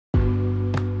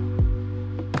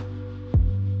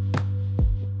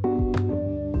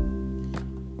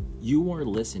You are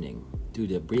listening to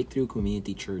the Breakthrough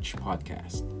Community Church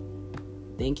podcast.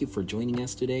 Thank you for joining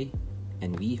us today,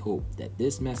 and we hope that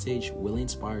this message will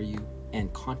inspire you and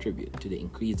contribute to the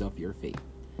increase of your faith.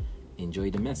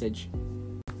 Enjoy the message.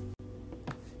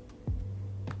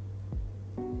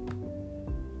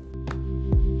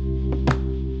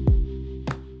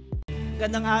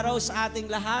 Gandang araw sa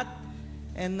ating lahat,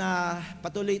 and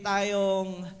patuloy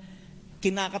tayong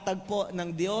kinakatagpo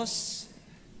ng Diyos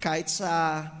kahit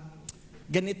sa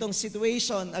ganitong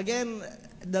situation. Again,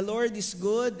 the Lord is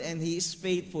good and He is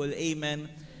faithful. Amen.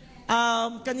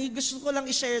 Gusto ko lang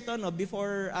i-share ito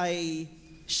before I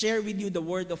share with you the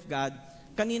Word of God.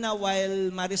 Kanina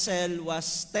while Maricel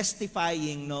was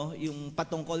testifying yung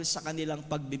patungkol sa kanilang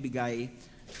pagbibigay,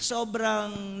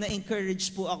 sobrang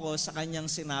na-encourage po ako sa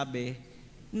kanyang sinabi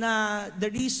na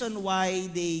the reason why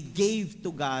they gave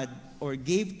to God or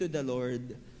gave to the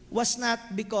Lord was not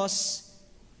because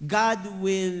God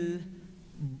will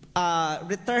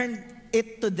return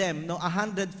it to them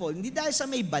 100-fold. Hindi dahil sa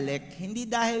may balik, hindi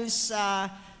dahil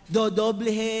sa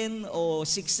dodoblehin o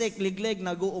siksik, liglig,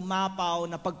 nag-uumapaw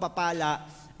na pagpapala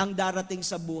ang darating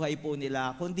sa buhay po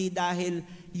nila, kundi dahil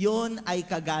yon ay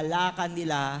kagalakan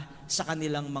nila sa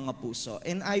kanilang mga puso.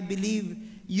 And I believe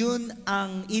yun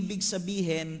ang ibig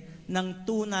sabihin ng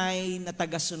tunay na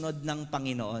tagasunod ng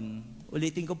Panginoon.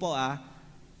 Ulitin ko po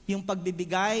yung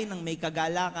pagbibigay ng may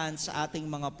kagalakan sa ating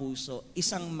mga puso,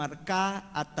 isang marka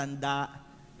at tanda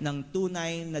ng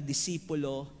tunay na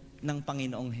disipulo ng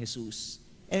Panginoong Jesus.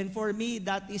 And for me,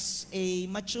 that is a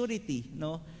maturity,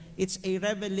 It's a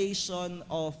revelation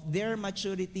of their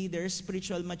maturity, their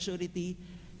spiritual maturity,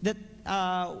 that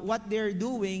what they're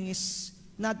doing is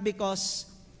not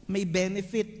because may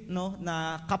benefit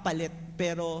na kapalit,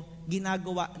 pero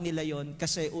ginagawa nila yon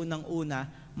kasi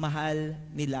unang-una, mahal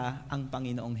nila ang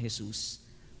Panginoong Jesus.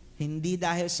 Hindi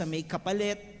dahil sa may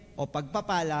kapalit o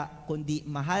pagpapala, kundi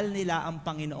mahal nila ang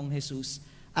Panginoong Jesus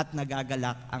at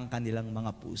nagagalak ang kanilang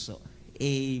mga puso.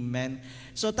 Amen.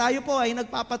 So tayo po ay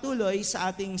nagpapatuloy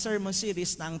sa ating sermon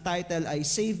series na ang title ay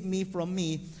Save Me From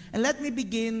Me. And let me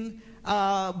begin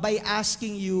by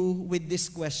asking you with this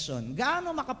question.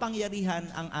 Gaano makapangyarihan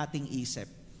ang ating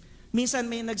isip? Minsan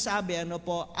may nagsabi,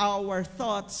 our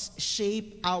thoughts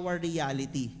shape our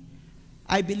reality.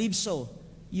 I believe so.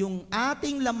 Yung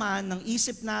ating laman ng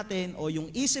isip natin o yung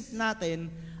isip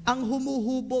natin ang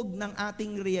humuhubog ng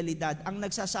ating realidad, ang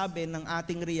nagsasabi ng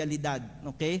ating realidad.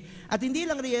 Okay? At hindi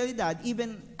lang realidad,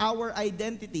 even our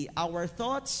identity, our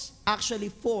thoughts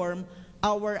actually form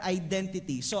our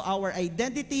identity. So our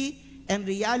identity and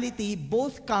reality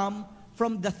both come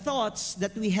from the thoughts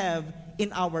that we have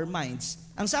in our minds.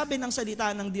 Ang sabi ng salita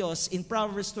ng Diyos in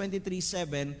Proverbs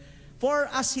 23:7, "For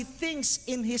as he thinks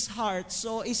in his heart,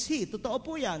 so is he." Totoo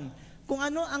po yan. Kung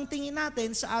ano ang tingin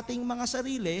natin sa ating mga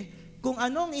sarili, kung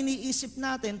anong iniisip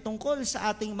natin tungkol sa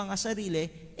ating mga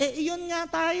sarili, iyon nga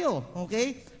tayo.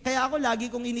 Okay? Kaya ako lagi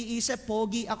kong iniisip,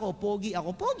 pogi ako, pogi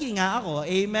nga ako.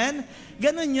 Amen?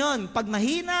 Ganun yon. Pag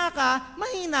mahina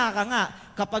ka nga.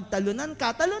 Kapag talunan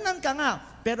ka nga.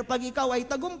 Pero pag ikaw ay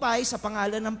tagumpay sa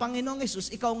pangalan ng Panginoong Hesus,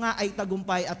 ikaw nga ay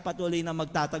tagumpay at patuloy na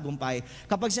magtatagumpay.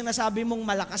 Kapag sinasabi mong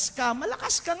malakas ka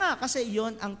nga kasi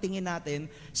yon ang tingin natin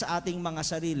sa ating mga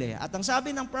sarili. At ang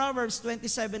sabi ng Proverbs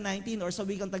 27:19 or sa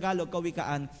wikang Tagalog,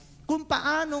 kawikaan, kung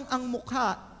paanong ang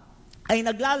mukha ay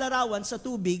naglalarawan sa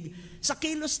tubig, sa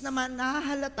kilos naman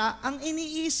nahahalata ang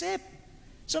iniisip.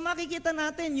 So makikita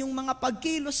natin yung mga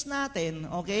pagkilos natin,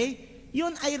 okay?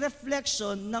 Yun ay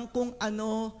reflection ng kung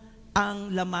ano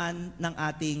ang laman ng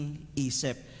ating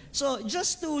isip. So,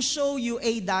 just to show you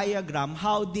a diagram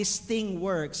how this thing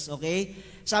works, okay?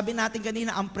 Sabi natin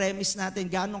kanina, ang premise natin,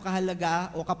 gaano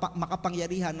kahalaga o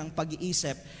makapangyarihan ng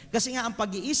pag-iisip. Kasi nga, ang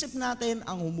pag-iisip natin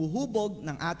ang humuhubog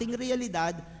ng ating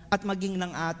realidad at maging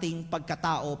ng ating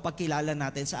pagkatao, pagkilala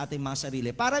natin sa ating mga sarili.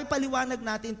 Para ipaliwanag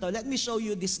natin to, let me show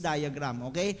you this diagram,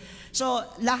 okay? So,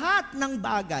 lahat ng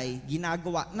bagay,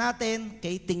 ginagawa natin,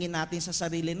 okay? Tingin natin sa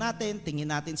sarili natin, tingin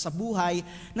natin sa buhay,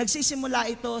 nagsisimula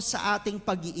ito sa ating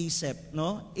pag-iisip,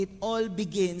 It all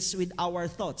begins with our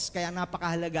thoughts. Kaya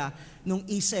napakahalaga nung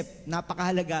isip,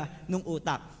 napakahalaga nung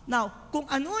utak. Now, kung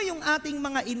ano yung ating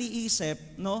mga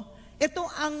iniisip, ito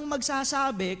ang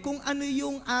magsasabi kung ano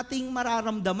yung ating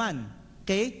mararamdaman.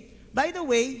 Okay? By the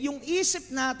way, yung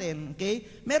isip natin, okay,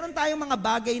 meron tayong mga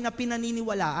bagay na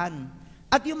pinaniniwalaan.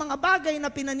 At yung mga bagay na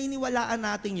pinaniniwalaan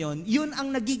natin yun ang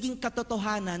nagiging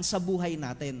katotohanan sa buhay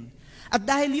natin. At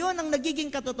dahil yun ang nagiging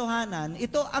katotohanan,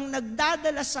 ito ang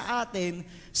nagdadala sa atin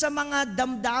sa mga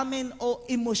damdamin o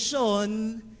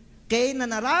emosyon, okay, na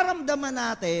nararamdaman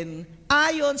natin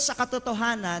ayon sa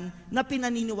katotohanan na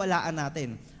pinaniniwalaan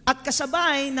natin. At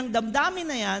kasabay ng damdamin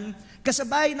na yan,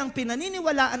 kasabay ng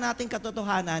pinaniniwalaan nating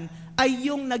katotohanan, ay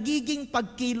yung nagiging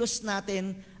pagkilos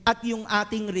natin at yung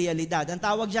ating realidad. Ang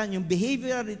tawag dyan, yung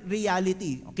behavioral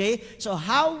reality. Okay? So,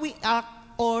 how we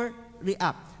act or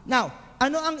react. Now,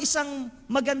 ano ang isang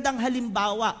magandang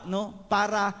halimbawa, no,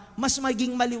 para mas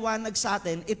maging maliwanag sa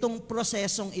atin itong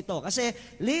prosesong ito? Kasi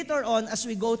later on, as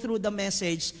we go through the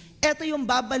message, ito yung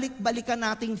babalik-balikan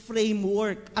nating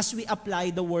framework as we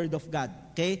apply the Word of God.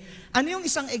 Okay? Ano yung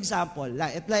isang example?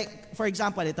 Like, for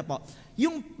example, ito po.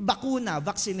 Yung bakuna,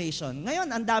 vaccination. Ngayon,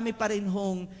 ang dami pa rin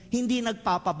hong hindi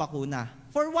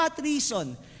nagpapabakuna. For what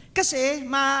reason? Kasi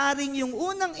maaaring yung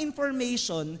unang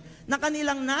information na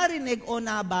kanilang narinig o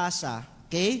nabasa,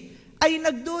 okay, ay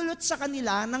nagdulot sa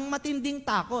kanila ng matinding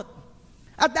takot.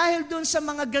 At dahil dun sa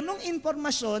mga ganong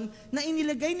impormasyon na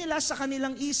inilagay nila sa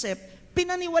kanilang isip,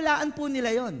 pinaniwalaan po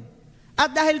nila yon.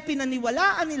 At dahil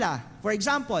pinaniwalaan nila, for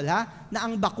example, na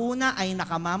ang bakuna ay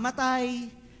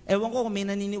nakamamatay, ewan ko kung may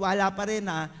naniniwala pa rin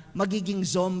na magiging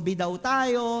zombie daw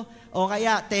tayo, o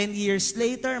kaya 10 years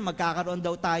later, magkakaroon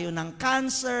daw tayo ng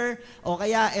cancer, o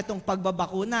kaya itong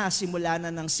pagbabakuna, simula na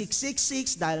ng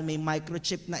 666 dahil may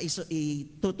microchip na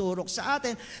ituturok sa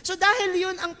atin. So dahil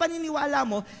yun ang paniniwala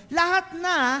mo, lahat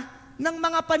na ng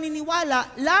mga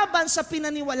paniniwala laban sa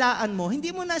pinaniwalaan mo,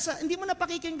 hindi mo na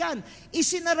pakikinggan.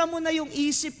 Isinara mo na yung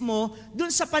isip mo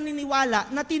dun sa paniniwala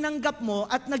na tinanggap mo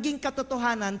at naging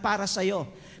katotohanan para sa iyo.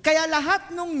 Kaya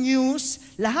lahat ng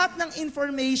news, lahat ng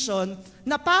information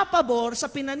na papabor sa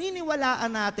pinaniniwalaan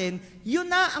natin, yun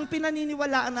na ang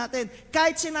pinaniniwalaan natin.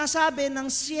 Kahit sinasabi ng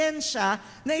siyensya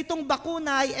na itong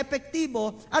bakuna ay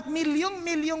epektibo at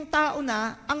milyong-milyong tao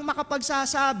na ang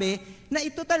makapagsasabi na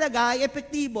ito talaga ay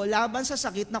epektibo laban sa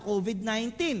sakit na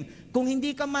COVID-19. Kung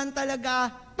hindi ka man talaga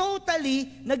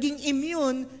totally naging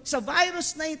immune sa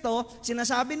virus na ito,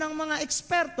 sinasabi ng mga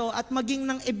eksperto at maging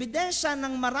ng ebidensya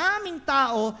ng maraming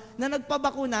tao na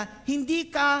nagpabakuna, hindi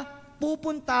ka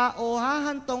pupunta o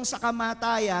hahantong sa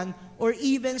kamatayan or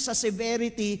even sa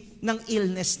severity ng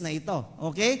illness na ito.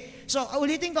 Okay? So,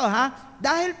 ulitin ko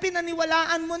dahil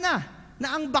pinaniwalaan mo na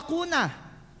ang bakuna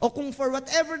o kung for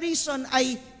whatever reason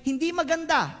ay hindi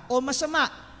maganda o masama,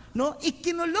 no,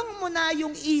 ikinulong mo na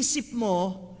yung isip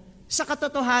mo sa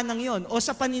katotohanan yon o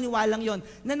sa paniniwalang yon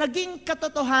na naging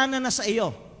katotohanan na sa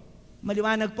iyo.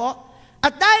 Maliwanag po?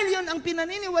 At dahil yon ang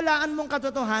pinaniniwalaan mong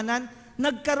katotohanan,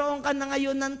 nagkaroon ka na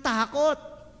ngayon ng takot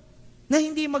na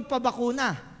hindi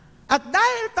magpabakuna. At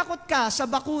dahil takot ka sa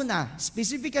bakuna,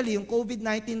 specifically yung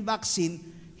COVID-19 vaccine,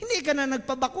 hindi ka na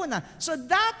nagpabakuna. So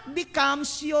that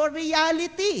becomes your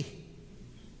reality.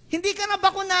 Hindi ka na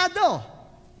bakunado.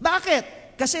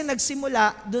 Bakit? Kasi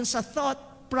nagsimula dun sa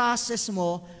thought process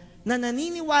mo na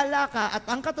naniniwala ka at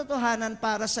ang katotohanan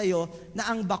para sa iyo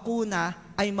na ang bakuna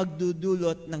ay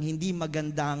magdudulot ng hindi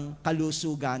magandang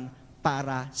kalusugan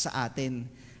para sa atin.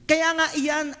 Kaya nga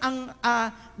iyan ang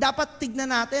dapat tignan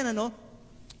natin,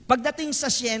 pagdating sa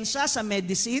siyensya, sa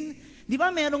medicine, di ba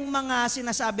merong mga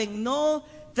sinasabing no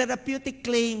therapeutic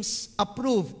claims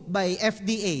approved by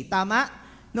FDA, tama?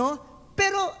 No?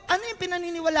 Pero ano yung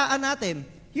pinaniniwalaan natin?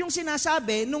 Yung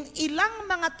sinasabi, nung ilang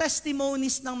mga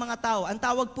testimonies ng mga tao, ang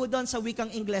tawag po doon sa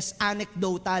wikang Ingles,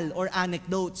 anecdotal or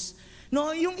anecdotes.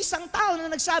 No, yung isang tao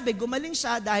na nagsabi, gumaling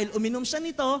siya dahil uminom siya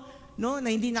nito, no,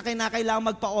 na hindi na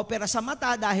kailangang magpa-opera sa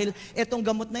mata dahil etong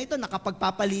gamot na ito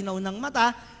nakapagpapalinaw ng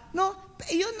mata. No,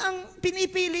 yun ang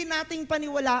pinipili nating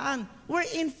paniwalaan. Where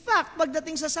in fact,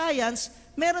 pagdating sa science,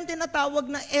 meron tinatawag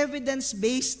na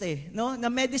evidence-based na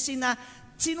medicine na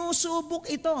sinusubok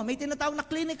ito. May tinatawag na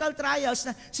clinical trials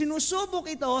na sinusubok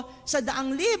ito sa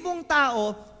daang libong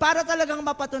tao para talagang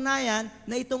mapatunayan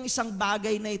na itong isang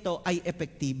bagay na ito ay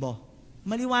epektibo.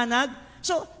 Maliwanag?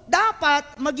 So,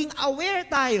 dapat maging aware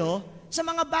tayo sa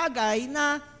mga bagay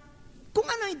na kung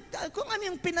ano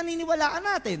yung pinaniniwalaan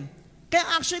natin.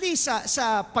 Kaya actually,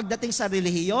 sa pagdating sa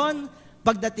relihiyon,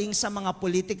 pagdating sa mga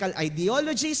political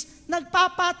ideologies,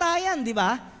 nagpapatayan, di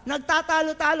ba?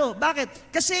 Nagtatalo-talo. Bakit?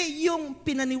 Kasi yung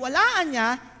pinaniwalaan niya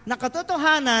na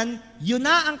katotohanan, yun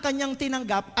na ang kanyang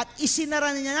tinanggap at isinara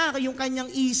niya na yung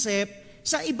kanyang isip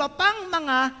sa iba pang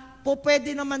mga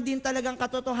pwede naman din talagang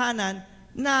katotohanan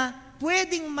na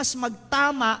pwedeng mas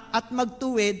magtama at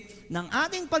magtuwid ng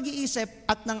ating pag-iisip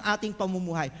at ng ating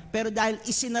pamumuhay. Pero dahil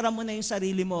isinara mo na yung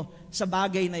sarili mo sa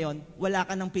bagay na yon, wala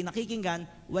ka ng pinakikinggan,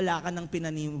 wala ka ng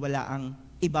pinaniniwalaang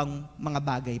ibang mga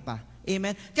bagay pa.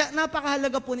 Amen? Kaya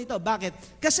napakahalaga po nito.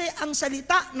 Bakit? Kasi ang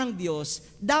salita ng Diyos,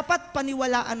 dapat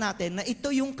paniwalaan natin na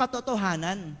ito yung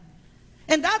katotohanan.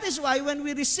 And that is why when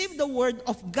we receive the Word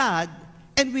of God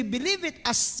and we believe it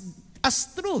as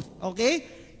truth, okay?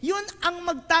 yun ang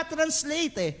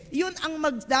magta-translate eh. Yun ang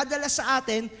magdadala sa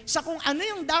atin sa kung ano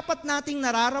yung dapat nating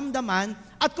nararamdaman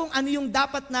at kung ano yung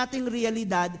dapat nating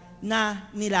realidad na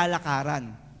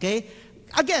nilalakaran. Okay?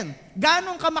 Again,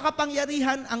 ganong ka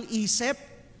makapangyarihan ang isip,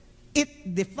 it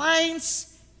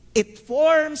defines, it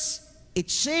forms,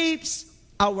 it shapes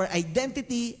our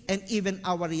identity and even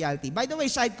our reality. By the way,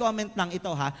 side comment lang ito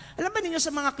ha. Alam ba ninyo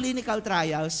sa mga clinical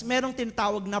trials, merong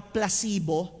tinatawag na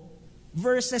placebo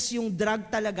versus yung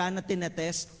drug talaga na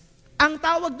tinetest. Ang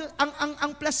tawag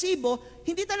ang placebo,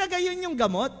 hindi talaga yun yung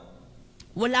gamot.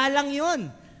 Wala lang yun.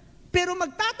 Pero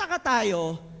magtataka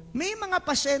tayo, may mga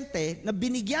pasyente na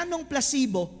binigyan ng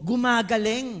placebo,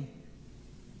 gumagaling.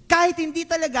 Kahit hindi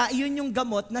talaga yun yung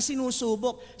gamot na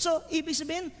sinusubok. So, ibig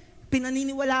sabihin,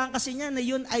 pinaniniwalaan kasi niya na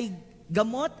yun ay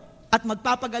gamot at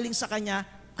magpapagaling sa kanya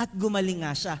at gumaling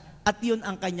nga siya. At yun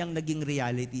ang kanyang naging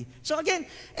reality. So again,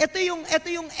 ito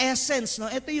yung essence, no?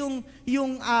 Ito yung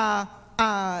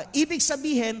ibig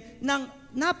sabihin ng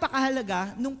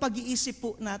napakahalaga nung pag-iisip po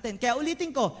natin. Kaya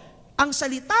ulitin ko, ang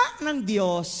salita ng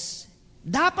Diyos,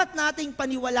 dapat nating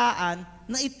paniwalaan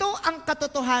na ito ang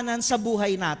katotohanan sa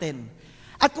buhay natin.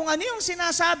 At kung ano yung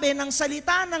sinasabi ng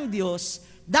salita ng Diyos,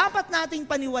 dapat nating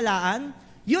paniwalaan,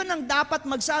 yun ang dapat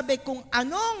magsabi kung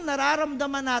anong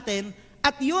nararamdaman natin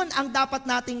at yun ang dapat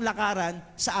nating lakaran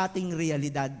sa ating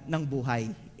realidad ng buhay.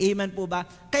 Amen po ba?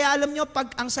 Kaya alam nyo,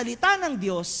 pag ang salita ng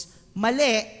Diyos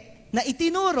mali na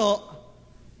itinuro,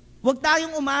 huwag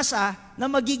tayong umasa na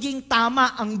magiging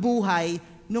tama ang buhay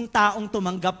ng taong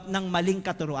tumanggap ng maling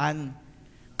katuruan.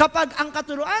 Kapag ang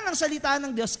katuruan ng salita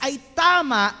ng Diyos ay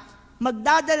tama,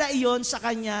 magdadala iyon sa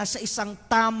kanya sa isang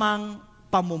tamang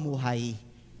pamumuhay.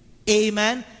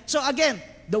 Amen? So again,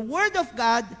 the Word of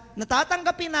God na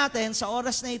tatanggapin natin sa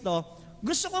oras na ito,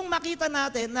 gusto kong makita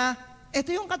natin na ito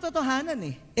yung katotohanan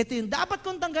eh. Ito yung dapat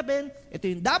kong tanggapin, ito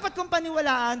yung dapat kong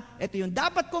paniwalaan, ito yung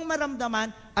dapat kong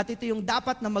maramdaman, at ito yung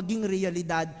dapat na maging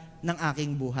realidad ng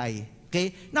aking buhay.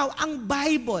 Okay? Now, ang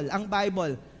Bible,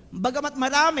 bagamat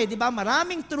marami, di ba?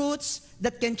 Maraming truths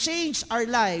that can change our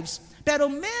lives.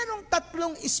 Pero merong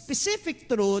 3 specific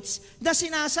truths na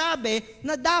sinasabi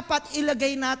na dapat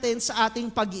ilagay natin sa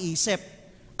ating pag-iisip.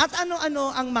 At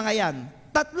ano-ano ang mga yan?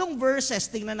 3 verses,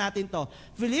 tingnan natin to.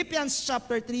 Philippians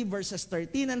chapter 3 verses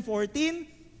 13 and 14.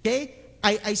 Okay?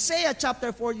 Isaiah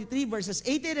chapter 43 verses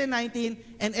 18 and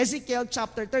 19. And Ezekiel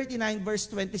chapter 39 verse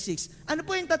 26. Ano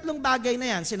po yung 3 bagay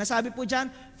na yan? Sinasabi po dyan,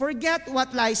 forget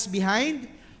what lies behind,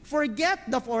 forget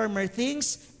the former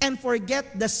things, and forget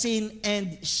the sin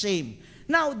and shame.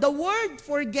 Now, the word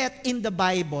forget in the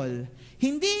Bible,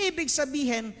 hindi ibig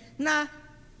sabihin na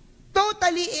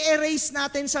totally i-erase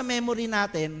natin sa memory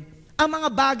natin ang mga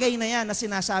bagay na yan na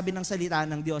sinasabi ng salita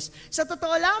ng Diyos. Sa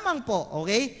totoo lamang po,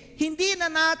 okay, hindi na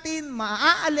natin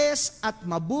maaalis at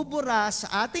mabubura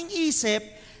sa ating isip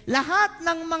lahat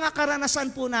ng mga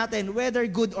karanasan po natin, whether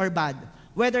good or bad,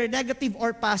 whether negative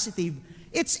or positive.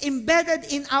 It's embedded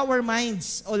in our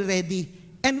minds already.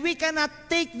 And we cannot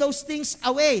take those things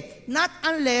away. Not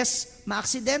unless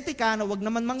maaksidente ka na wag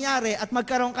naman mangyari at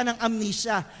magkaroon ka ng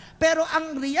amnesia. Pero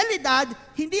ang realidad,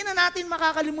 hindi na natin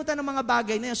makakalimutan ng mga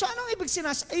bagay na yun. So anong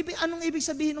ibig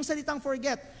sabihin ng salitang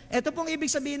forget? Ito pong ibig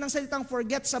sabihin ng salitang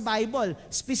forget sa Bible.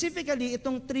 Specifically,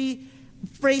 itong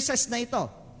 3 phrases na ito.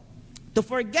 To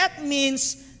forget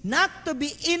means not to be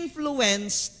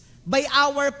influenced by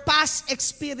our past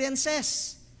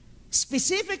experiences.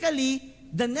 Specifically,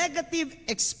 the negative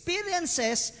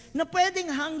experiences na pwedeng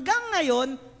hanggang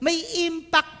ngayon may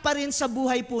impact pa rin sa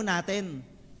buhay po natin.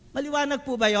 Maliwanag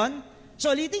po ba yon?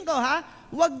 So ulitin ko ha,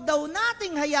 wag daw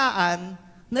nating hayaan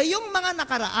na yung mga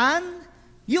nakaraan,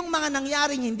 yung mga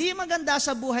nangyaring hindi maganda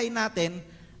sa buhay natin,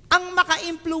 ang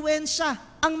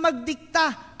maka-impluwensya, ang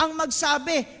magdikta, ang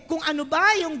magsabi kung ano ba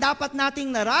yung dapat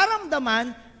nating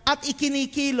nararamdaman at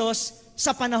ikinikilos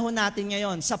sa panahon natin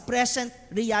ngayon, sa present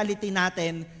reality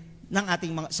natin ng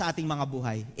sa ating mga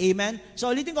buhay. Amen?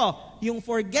 So ulitin ko, yung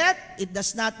forget, it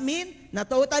does not mean na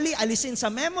totally alisin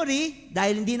sa memory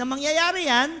dahil hindi na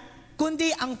mangyayari yan,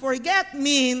 kundi ang forget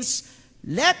means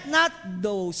let not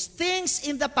those things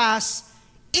in the past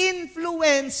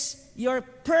influence your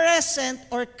present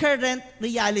or current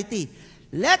reality.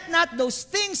 Let not those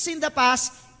things in the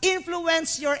past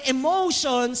influence your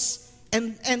emotions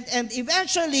and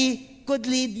eventually could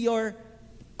lead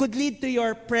to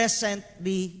your present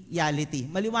reality.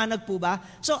 Maliwanag po ba?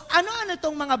 So, ano-ano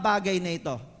itong mga bagay na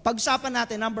ito? Pag-usapan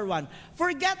natin, number 1,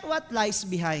 forget what lies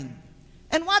behind.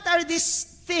 And what are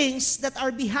these things that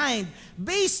are behind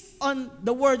based on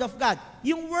the Word of God?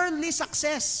 Yung worldly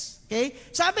success. Okay?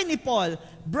 Sabi ni Paul,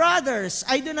 Brothers,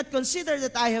 I do not consider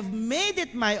that I have made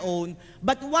it my own,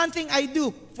 but one thing I do,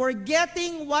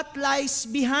 forgetting what lies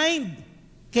behind.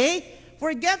 Okay?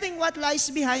 Forgetting what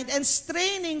lies behind and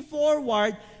straining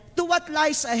forward to what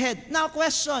lies ahead. Now,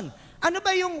 question, ano ba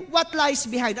yung what lies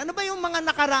behind? Ano ba yung mga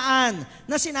nakaraan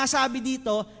na sinasabi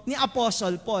dito ni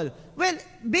Apostle Paul? Well,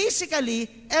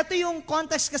 basically, ito yung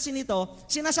context kasi nito,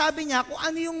 sinasabi niya kung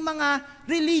ano yung mga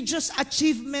religious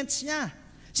achievements niya.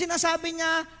 Sinasabi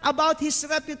niya about his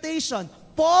reputation.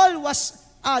 Paul was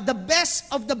the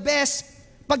best of the best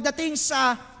pagdating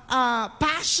sa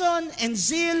passion and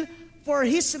zeal for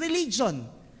his religion.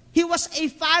 He was a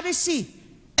Pharisee.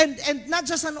 And not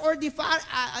just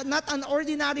not an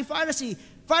ordinary Pharisee,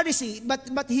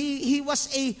 but he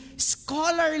was a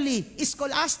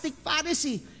scholastic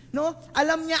Pharisee. No?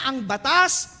 Alam niya ang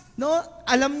batas, no?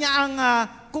 Alam niya ang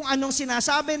kung anong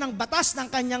sinasabi ng batas ng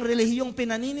kanyang relihiyong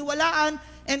pinaniniwalaan.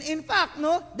 And in fact,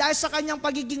 no, dahil sa kanyang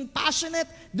pagiging passionate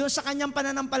doon sa kanyang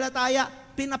pananampalataya,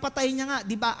 pinapatay niya nga,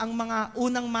 'di ba, ang mga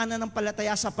unang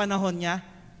mananampalataya sa panahon niya.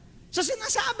 So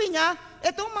sinasabi niya,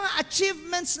 itong mga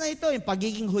achievements na ito, yung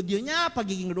pagiging Hudyo niya,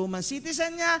 pagiging Roman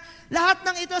citizen niya, lahat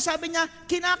ng ito, sabi niya,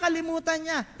 kinakalimutan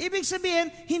niya. Ibig sabihin,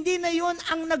 hindi na yun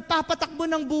ang nagpapatakbo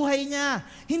ng buhay niya.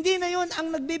 Hindi na yun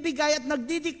ang nagbibigay at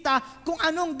nagdidikta kung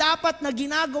anong dapat na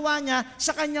ginagawa niya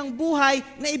sa kanyang buhay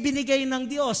na ibinigay ng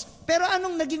Diyos. Pero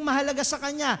anong naging mahalaga sa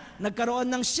kanya?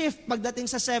 Nagkaroon ng shift pagdating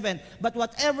sa 7. But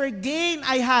whatever gain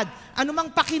I had,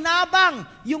 anumang pakinabang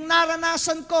yung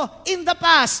naranasan ko in the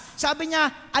past, sabi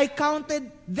niya, I counted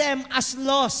them as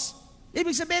loss.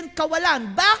 Ibig sabihin,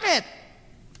 kawalan. Bakit?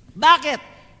 Bakit?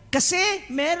 Kasi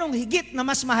merong higit na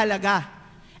mas mahalaga.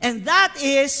 And that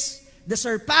is the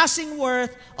surpassing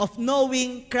worth of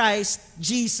knowing Christ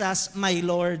Jesus my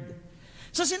Lord.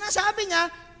 So sinasabi niya,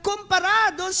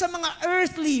 kumpara doon sa mga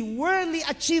earthly, worldly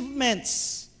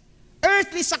achievements,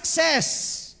 earthly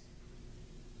success,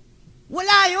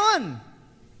 wala yun.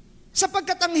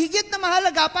 Sapagkat ang higit na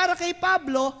mahalaga para kay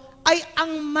Pablo ay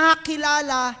ang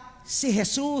makilala si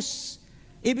Jesus.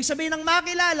 Ibig sabihin ng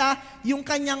makilala, yung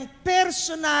kanyang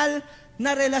personal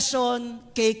na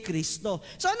relasyon kay Kristo.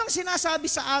 So anong sinasabi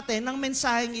sa atin ng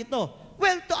mensaheng ito?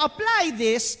 Well, to apply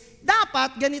this,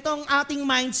 dapat ganito ang ating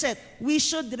mindset. We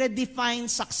should redefine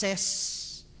success.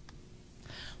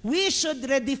 We should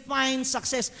redefine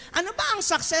success. Ano ba ang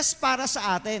success para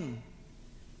sa atin?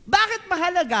 Bakit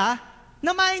mahalaga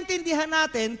na maintindihan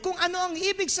natin kung ano ang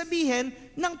ibig sabihin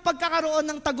ng pagkakaroon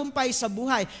ng tagumpay sa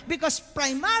buhay? Because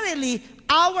primarily,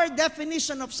 our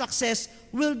definition of success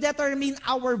will determine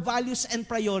our values and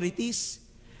priorities.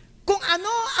 Kung ano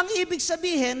ang ibig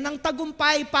sabihin ng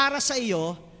tagumpay para sa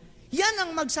iyo, yan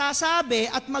ang magsasabi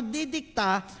at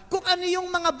magdidikta kung ano yung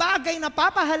mga bagay na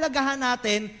papahalagahan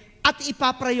natin at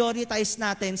ipaprioritize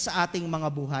natin sa ating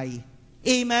mga buhay.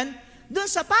 Amen?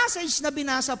 Doon sa passage na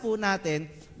binasa po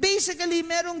natin, basically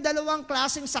merong dalawang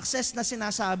klaseng success na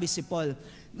sinasabi si Paul.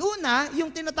 Una,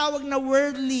 yung tinatawag na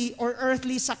worldly or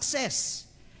earthly success.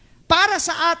 Para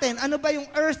sa atin, ano ba yung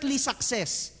earthly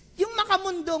success? Yung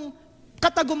makamundong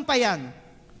katagumpayan.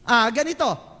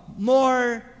 Ganito,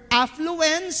 more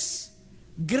affluence,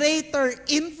 greater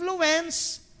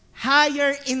influence,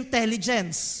 higher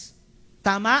intelligence.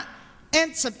 Tama?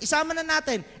 And isama na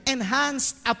natin,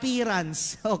 enhanced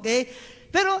appearance. Okay?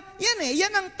 Pero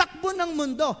yan ang takbo ng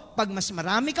mundo. Pag mas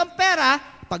marami kang pera,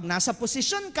 pag nasa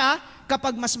posisyon ka,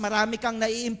 kapag mas marami kang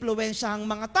naiimpluwensyahang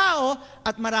mga tao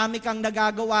at marami kang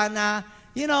nagagawa na,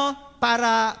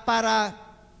 para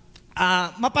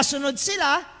mapasunod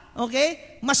sila,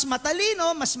 okay? Mas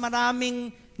matalino, mas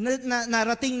maraming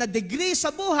narating na degree sa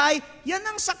buhay, yan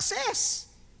ang success.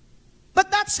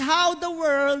 But that's how the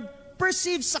world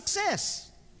perceives success.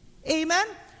 Amen?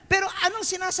 Pero anong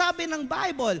sinasabi ng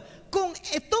Bible? Kung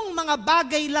itong mga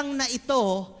bagay lang na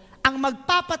ito ang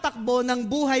magpapatakbo ng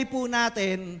buhay po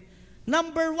natin,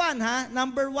 number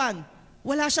one,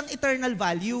 wala siyang eternal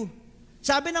value.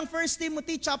 Sabi ng 1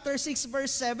 Timothy chapter 6 verse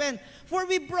 7, for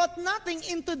we brought nothing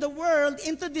into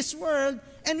this world,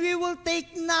 and we will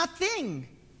take nothing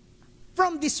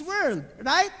from this world,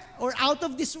 right? Or out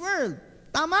of this world.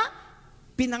 Tama?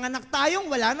 Pinanganak tayong,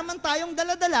 wala naman tayong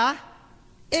dala-dala,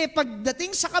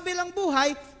 pagdating sa kabilang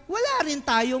buhay, wala rin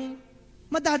tayong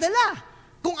madadala.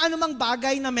 Kung anumang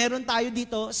bagay na meron tayo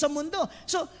dito sa mundo.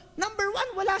 So, number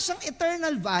one, wala siyang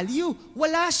eternal value.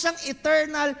 Wala siyang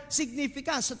eternal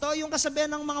significance. So, ito yung kasabihan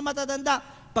ng mga matatanda.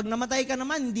 Pag namatay ka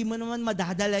naman, hindi mo naman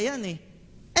madadala yan eh.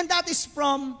 And that is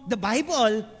from the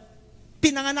Bible.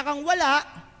 Pinanganak kang wala,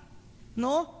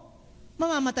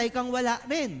 mamamatay kang wala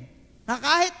rin. Na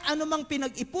kahit anumang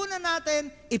pinag-ipunan natin,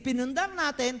 ipinundar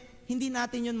natin, hindi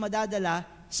natin yun madadala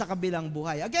sa kabilang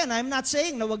buhay. Again, I'm not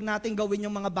saying na wag natin gawin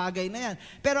yung mga bagay na yan.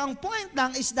 Pero ang point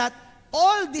lang is that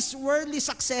all these worldly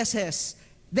successes,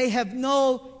 they have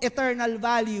no eternal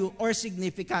value or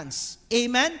significance.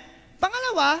 Amen?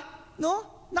 Pangalawa, no,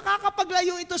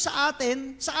 nakakapaglayo ito sa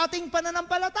atin, sa ating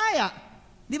pananampalataya.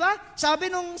 Di ba?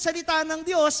 Sabi nung salita ng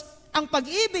Diyos, ang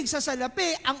pag-ibig sa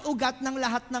salapi ang ugat ng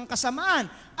lahat ng kasamaan.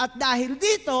 At dahil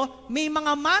dito, may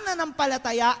mga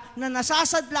mananampalataya na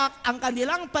nasasadlak ang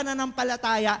kanilang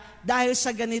pananampalataya dahil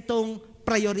sa ganitong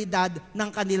prioridad ng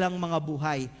kanilang mga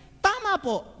buhay. Tama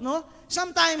po, no?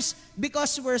 Sometimes,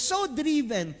 because we're so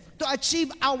driven to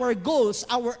achieve our goals,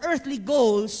 our earthly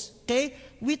goals, okay,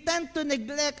 we tend to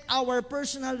neglect our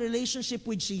personal relationship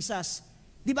with Jesus.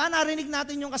 Di ba narinig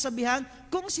natin yung kasabihan?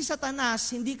 Kung si Satanas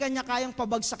hindi kanya kayang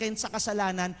pabagsakin sa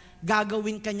kasalanan,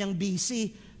 gagawin kanyang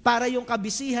busy. Para yung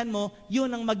kabisihan mo, yun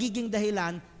ang magiging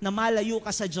dahilan na malayo ka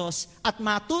sa Diyos at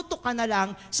matuto ka na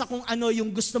lang sa kung ano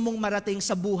yung gusto mong marating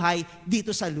sa buhay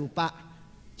dito sa lupa.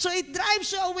 So it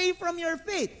drives you away from your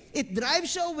faith. It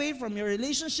drives you away from your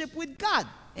relationship with God.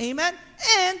 Amen?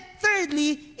 And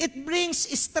thirdly, it brings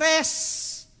stress.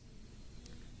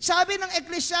 Sabi ng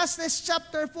Ecclesiastes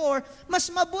chapter 4, mas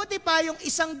mabuti pa yung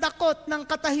isang dakot ng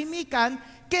katahimikan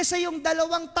kaysa yung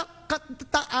dalawang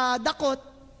dakot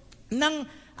ng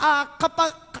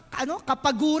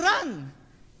kapaguran.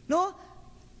 No?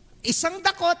 Isang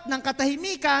dakot ng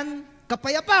katahimikan,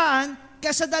 kapayapaan,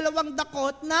 kaysa dalawang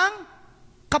dakot ng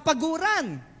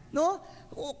kapaguran. No?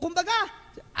 Kumbaga,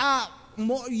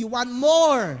 you want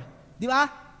more. Di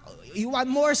ba? You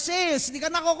want more sales. Hindi ka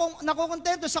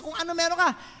nakukontento sa kung ano meron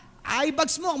ka.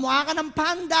 Eyebags mo, mukha ka ng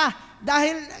panda.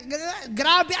 Dahil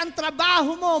grabe ang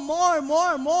trabaho mo. More.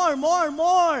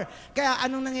 Kaya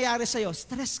anong nangyayari sa'yo?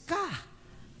 Stress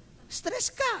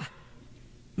ka.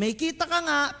 May kita ka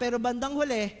nga, pero bandang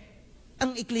huli,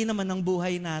 ang ikli naman ng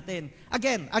buhay natin.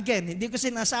 Again, hindi ko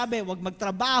sinasabi, wag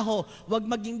magtrabaho, wag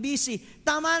maging busy.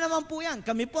 Tama naman po yan.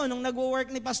 Kami po, nung nag-work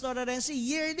ni Pastor Renzi,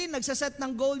 yearly, nagsaset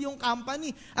ng goal yung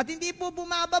company. At hindi po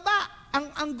bumababa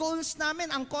ang goals namin,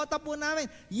 ang quota po namin.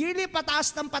 Yearly, pataas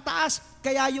ng pataas.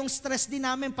 Kaya yung stress din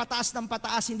namin, pataas ng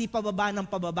pataas, hindi pababa ng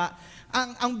pababa.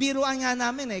 Ang biruan nga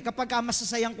namin kapag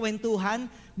masasayang kwentuhan,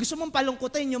 gusto mong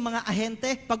palungkutin yung mga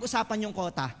ahente, pag-usapan yung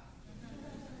quota.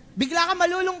 Bigla ka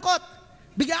malulungkot.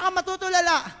 Bigla ka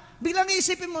matutulala. Biglang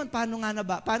iisipin mo, paano na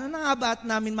nga ba at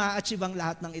namin ma-achieve ang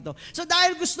lahat ng ito? So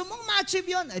dahil gusto mong ma-achieve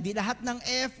yun, di lahat ng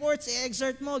efforts,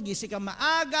 i-exert mo, gising ka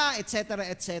maaga, etc.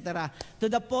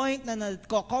 To the point na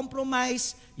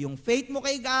nagko-compromise yung faith mo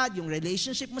kay God, yung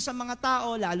relationship mo sa mga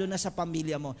tao, lalo na sa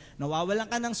pamilya mo. Nawawalan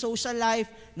ka ng social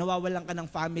life, nawawalan ka ng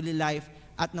family life,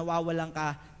 at nawawalan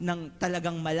ka ng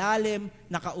talagang malalim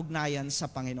na kaugnayan sa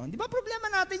Panginoon. Di ba problema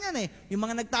natin yan Yung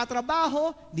mga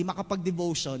nagtatrabaho, di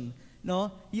makapag-devotion. No?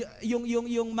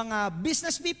 Yung mga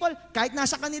business people, kahit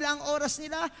nasa kanila ang oras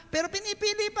nila, pero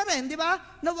pinipili pa rin, di ba?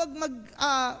 Na wag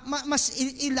mas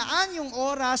ilaan yung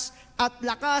oras at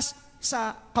lakas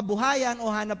sa kabuhayan o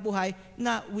hanap buhay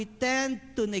na we tend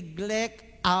to neglect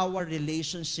our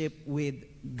relationship with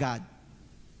God.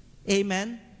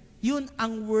 Amen? Yun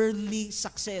ang worldly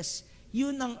success.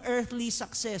 Yun ang earthly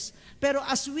success. Pero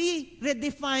as we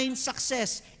redefine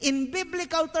success in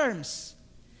biblical terms,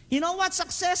 you know what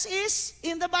success is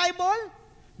in the Bible?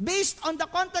 Based on the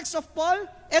context of Paul,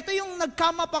 ito yung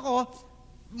nag-come up ako,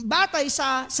 batay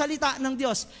sa salita ng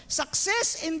Diyos.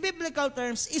 Success in biblical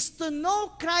terms is to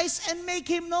know Christ and make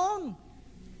Him known.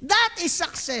 That is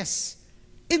success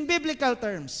in biblical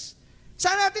terms.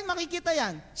 Saan natin makikita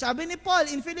yan? Sabi ni Paul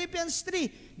in Philippians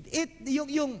 3,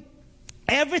 yung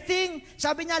everything,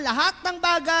 sabi niya, lahat ng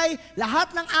bagay, lahat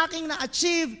ng aking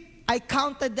na-achieve, I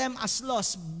counted them as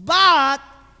loss. But,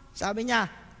 sabi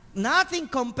niya, nothing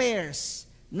compares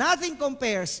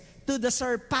to the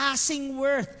surpassing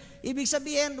worth. Ibig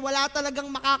sabihin, wala talagang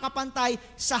makakapantay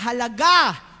sa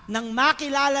halaga ng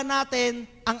makilala natin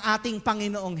ang ating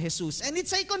Panginoong Jesus. And it's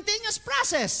a continuous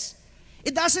process.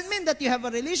 It doesn't mean that you have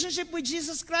a relationship with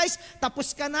Jesus Christ,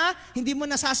 tapos ka na, hindi mo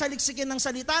nasasaliksikin ng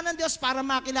salita ng Diyos para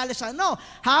makilala siya. No,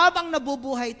 habang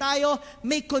nabubuhay tayo,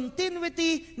 may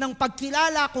continuity ng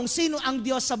pagkilala kung sino ang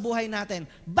Diyos sa buhay natin.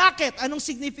 Bakit? Anong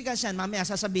significance yan? Mamaya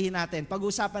sasabihin natin,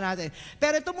 pag-uusapan natin.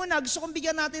 Pero ito muna, gusto kong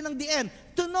bigyan natin ng the end.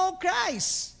 To know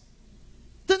Christ.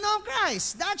 To know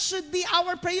Christ. That should be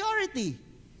our priority.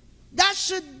 That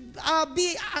should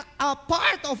be a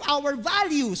part of our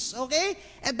values, okay?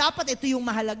 At dapat ito yung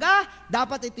mahalaga,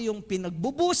 dapat ito yung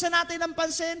pinagbubuhusan natin ng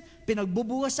pansin,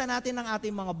 pinagbubuhusan natin ng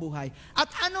ating mga buhay. At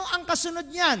ano ang kasunod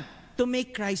niyan? To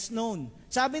make Christ known.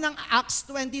 Sabi ng Acts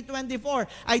 20:24,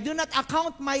 I do not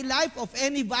account my life of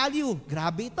any value.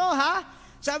 Grabe ito, ha?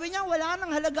 Sabi niya, wala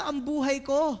nang halaga ang buhay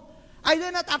ko. I do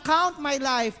not account my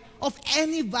life of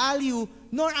any value,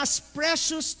 nor as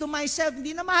precious to myself.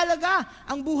 Hindi na mahalaga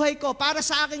ang buhay ko para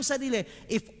sa aking sarili.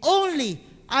 If only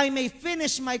I may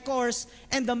finish my course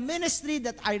and the ministry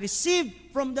that I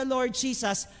received from the Lord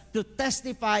Jesus to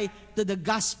testify to the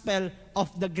gospel of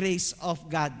the grace of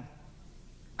God.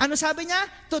 Ano sabi niya?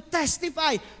 To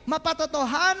testify,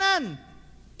 mapatotohanan,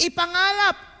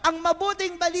 ipangalap ang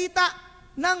mabuting balita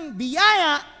ng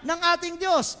biyaya ng ating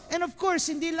Diyos. And of course,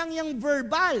 hindi lang yung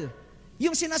verbal.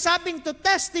 Yung sinasabing to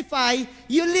testify,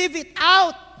 you live it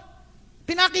out.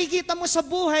 Pinakikita mo sa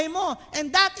buhay mo. And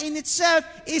that in itself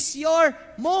is your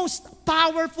most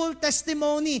powerful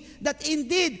testimony that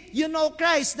indeed you know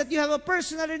Christ, that you have a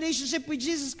personal relationship with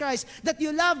Jesus Christ, that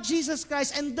you love Jesus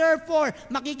Christ, and therefore,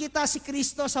 makikita si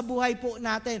Kristo sa buhay po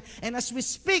natin. And as we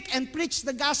speak and preach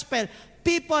the gospel,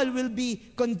 people will be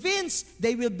convinced,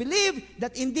 they will believe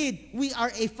that indeed we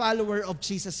are a follower of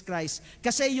Jesus Christ.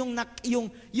 Kasi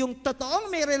yung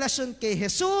totoong may relasyon kay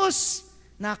Jesus,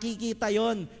 nakikita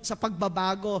yon sa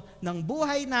pagbabago ng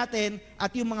buhay natin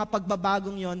at yung mga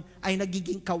pagbabagong yon ay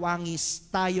nagiging kawangis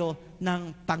tayo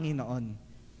ng Panginoon.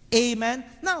 Amen?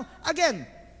 Now, again,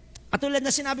 katulad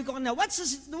na sinabi ko kanina, what's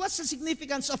the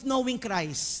significance of knowing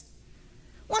Christ?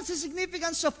 What's the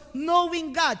significance of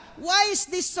knowing God? Why is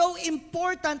this so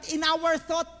important in our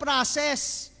thought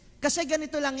process? Kasi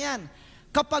ganito lang yan.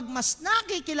 Kapag mas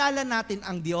nakikilala natin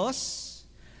ang Diyos,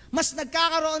 mas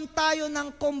nagkakaroon tayo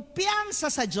ng kumpiyansa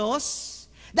sa Diyos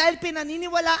dahil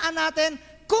pinaniniwalaan natin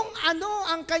kung ano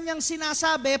ang Kanyang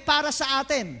sinasabi para sa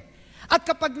atin. At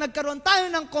kapag nagkaroon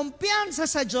tayo ng kumpiyansa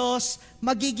sa Diyos,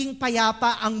 magiging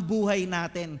payapa ang buhay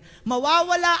natin.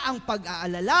 Mawawala ang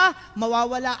pag-aalala,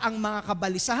 mawawala ang mga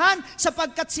kabalisahan,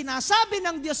 sapagkat sinasabi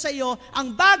ng Diyos sa iyo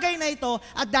ang bagay na ito,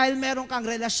 at dahil meron kang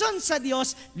relasyon sa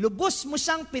Diyos, lubos mo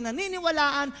siyang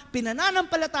pinaniniwalaan,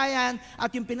 pinananampalatayan,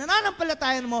 at yung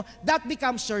pinananampalatayan mo, that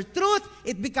becomes your truth,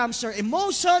 it becomes your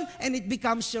emotion, and it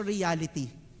becomes your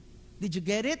reality. Did you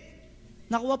get it?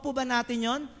 Nakuha po ba natin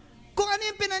yon? Kung ano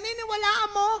yung pinaniniwalaan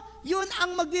mo, yun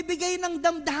ang magbibigay ng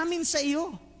damdamin sa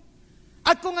iyo.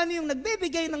 At kung ano yung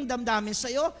nagbibigay ng damdamin sa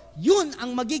iyo, yun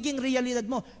ang magiging realidad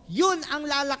mo. Yun ang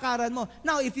lalakaran mo.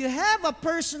 Now, if you have a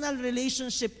personal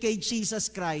relationship kay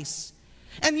Jesus Christ,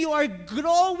 and you are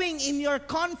growing in your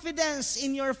confidence,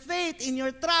 in your faith, in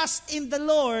your trust in the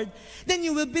Lord, then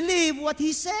you will believe what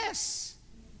He says.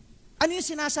 Ano yung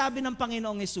sinasabi ng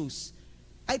Panginoong Hesus?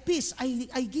 Peace,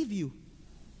 I give you.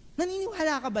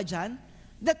 Naniniwala ka ba dyan?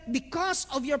 That because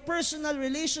of your personal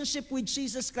relationship with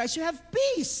Jesus Christ, you have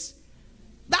peace.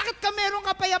 Bakit ka merong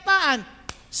kapayapaan?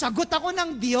 Sagot ako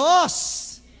ng Diyos.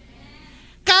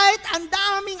 Kahit ang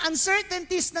daming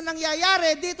uncertainties na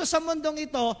nangyayari dito sa mundong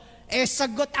ito,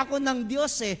 sagot ako ng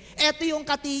Diyos Ito yung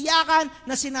katiyakan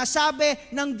na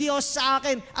sinasabi ng Diyos sa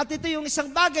akin. At ito yung isang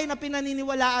bagay na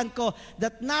pinaniniwalaan ko,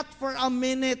 that not for a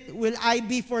minute will I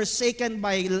be forsaken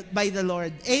by the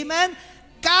Lord. Amen?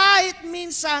 Kahit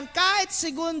minsan, kahit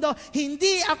segundo,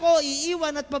 hindi ako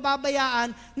iiwan at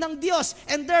pababayaan ng Diyos.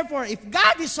 And therefore, if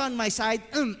God is on my side,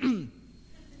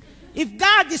 if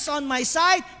God is on my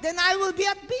side, then I will be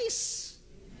at peace.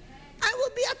 I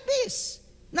will be at peace.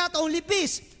 Not only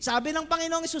peace, sabi ng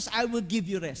Panginoong Hesus, I will give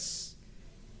you rest.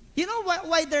 You know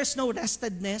why there's no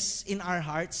restedness in our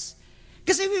hearts?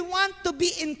 Kasi we want to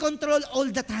be in control all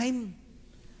the time.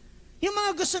 Yung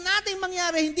mga gusto nating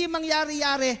mangyari, hindi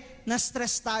mangyari-yari,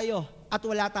 na-stress tayo at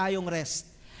wala tayong rest.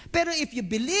 Pero if you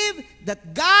believe that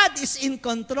God is in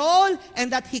control and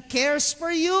that He cares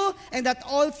for you and that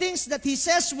all things that He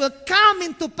says will come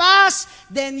into pass,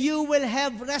 then you will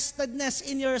have restedness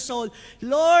in your soul.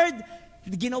 Lord,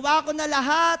 ginawa ko na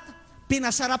lahat,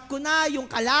 pinasarap ko na yung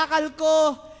kalakal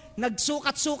ko,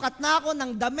 nagsukat-sukat na ako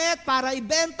ng damit para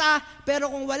ibenta,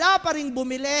 pero kung wala pa rin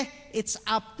bumili, it's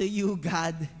up to you,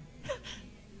 God.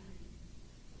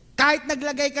 Kahit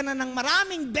naglagay ka na ng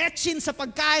maraming betchin sa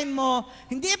pagkain mo,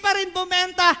 hindi pa rin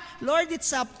bumenta, Lord,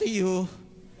 it's up to you.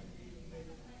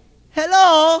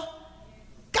 Hello?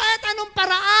 Kahit anong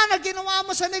paraan na ginawa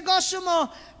mo sa negosyo mo,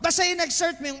 basta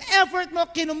in-exert mo yung effort mo,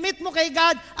 kinumit mo kay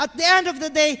God, at the end of the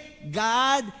day,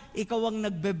 God, ikaw ang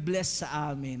nagbe-bless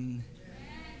sa amin.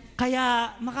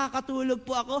 Kaya makakatulog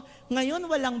po ako, ngayon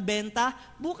walang benta,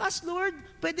 bukas Lord,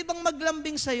 pwede bang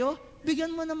maglambing sa'yo?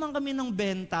 Bigyan mo naman kami ng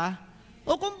benta.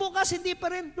 O kung bukas hindi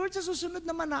pa rin, Lord, sa susunod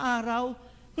naman na araw.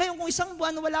 Ngayon kung isang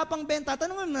buwan wala pang benta,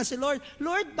 tanongin mo na si Lord,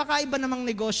 Lord, baka iba namang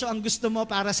negosyo ang gusto mo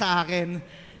para sa akin.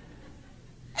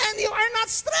 And you are not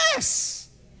stressed.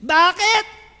 Bakit?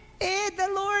 The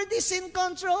Lord is in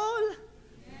control.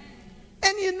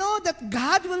 And you know that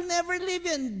God will never leave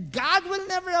you and God will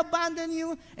never abandon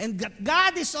you and that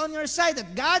God is on your side,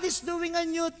 that God is doing a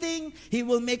new thing. He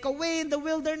will make a way in the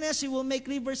wilderness. He will make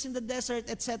rivers in the desert,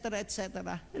 etc.,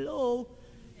 etc. Hello?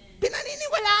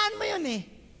 Pinaniniwalaan mo yun eh.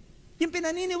 Yung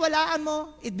pinaniniwalaan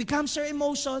mo, it becomes your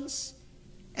emotions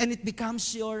and it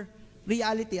becomes your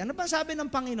reality. Ano pa sabi ng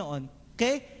Panginoon?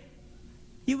 Okay?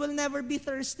 You will never be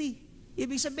thirsty.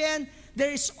 Ibig sabihin,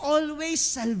 there is always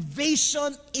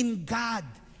salvation in God.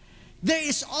 There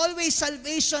is always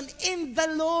salvation in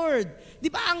the Lord. Di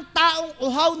ba ang taong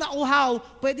uhaw na uhaw,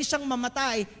 pwede siyang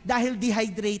mamatay dahil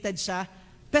dehydrated siya?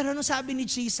 Pero ano sabi ni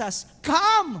Jesus?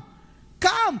 Come!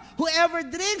 Come! Whoever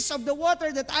drinks of the water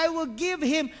that I will give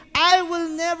him, I will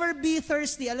never be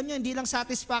thirsty. Alam niyo, hindi lang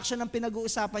satisfaction ang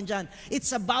pinag-uusapan dyan. It's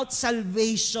about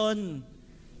salvation.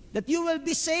 That you will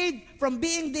be saved from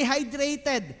being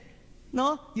dehydrated.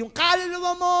 No? Yung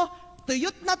kaluluwa mo,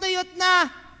 tuyot na,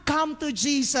 come to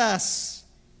Jesus.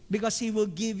 Because He will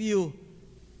give you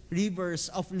rivers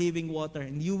of living water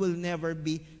and you will never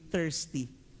be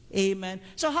thirsty. Amen.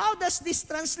 So how does this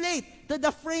translate to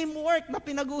the framework na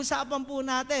pinag-uusapan po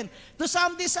natin? To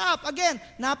sum this up, again,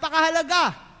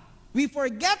 napakahalaga. We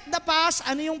forget the past.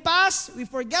 Ano yung past? We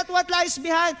forget what lies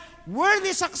behind.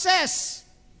 Worldly success.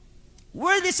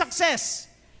 Worldly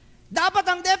success. Dapat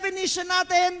ang definition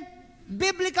natin,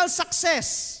 biblical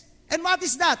success. And what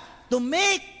is that? To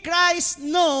make Christ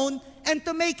known and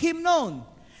to make Him known.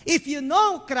 If you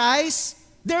know Christ,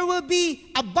 there will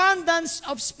be abundance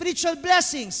of spiritual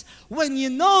blessings. When you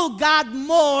know God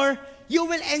more, you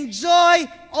will enjoy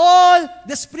all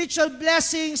the spiritual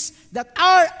blessings that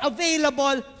are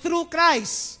available through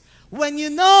Christ. When you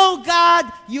know God,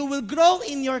 you will grow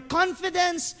in your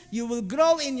confidence, you will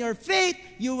grow in your faith,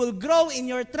 you will grow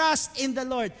in your trust in the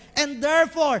Lord. And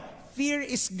therefore, fear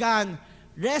is gone.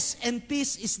 Rest and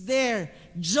peace is there.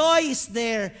 Joy is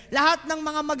there. Lahat ng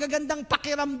mga magagandang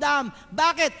pakiramdam.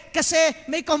 Bakit? Kasi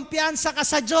may kumpiyansa ka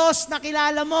sa Diyos na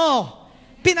kilala mo.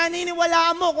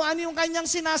 Pinaniniwalaan mo kung ano yung kanyang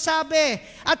sinasabi.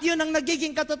 At yun ang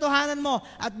nagiging katotohanan mo.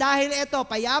 At dahil ito,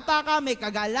 payapa ka, may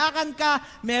kagalakan ka,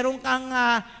 meron kang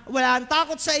walang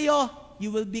takot sa iyo, you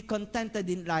will be contented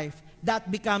in life. That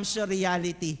becomes your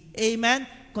reality. Amen?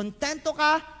 Kontento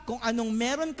ka kung anong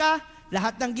meron ka.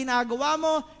 Lahat ng ginagawa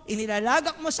mo,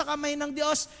 inilalagak mo sa kamay ng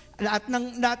Diyos. Lahat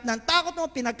ng takot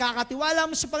mo, pinagkakatiwala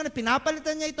mo sa Panginoon,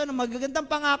 pinapalitan niya ito ng magagandang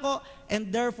pangako.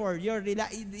 And therefore, your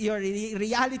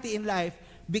reality in life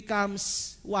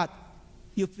becomes what?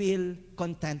 You feel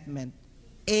contentment.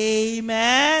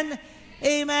 Amen?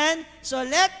 Amen? So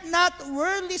let not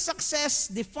worldly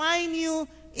success define you,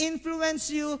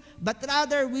 influence you, but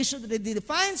rather we should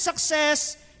redefine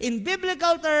success in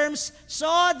biblical terms so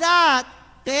that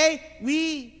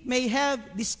we may have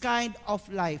this kind of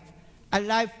life, a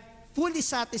life fully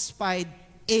satisfied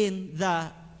in the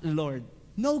Lord.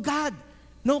 Know God,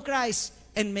 know Christ,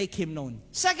 and make Him known.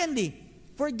 Secondly,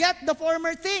 forget the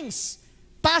former things,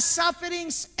 past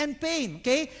sufferings and pain.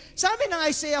 Okay? Sabi ng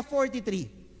Isaiah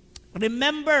 43,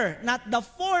 remember not the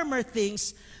former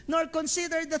things, nor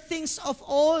consider the things of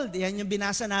old. Yan yung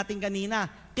binasa natin kanina.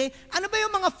 Okay? Ano ba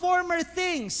yung mga former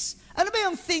things? Ano ba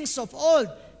yung things of old?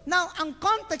 Now, ang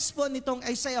context po nitong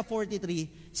Isaiah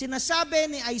 43, sinasabi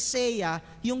ni Isaiah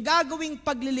yung gagawing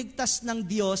pagliligtas ng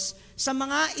Diyos sa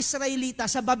mga Israelita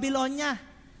sa Babylonia.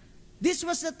 This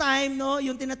was the time,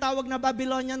 yung tinatawag na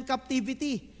Babylonian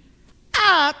captivity.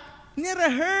 At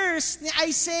ni-rehearse ni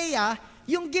Isaiah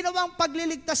yung ginawang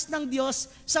pagliligtas ng Diyos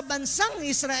sa bansang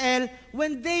Israel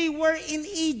when they were in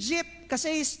Egypt.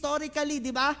 Kasi historically,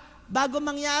 di ba, bago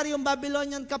mangyari yung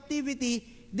Babylonian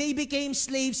captivity, they became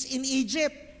slaves in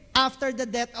Egypt after the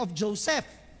death of Joseph.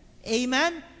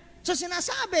 Amen? So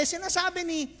sinasabi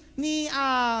ni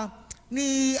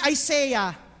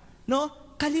Isaiah,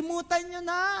 kalimutan nyo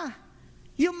na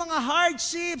yung mga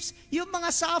hardships, yung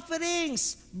mga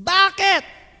sufferings. Bakit?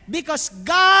 Because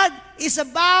God is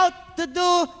about to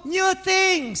do new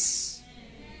things.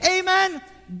 Amen?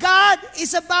 God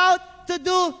is about to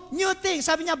do new things.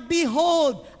 Sabi niya,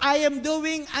 behold, I am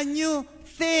doing a new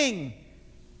thing.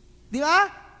 Di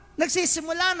ba?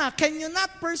 Nagsisimula na. Can you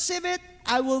not perceive it?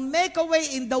 I will make a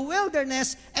way in the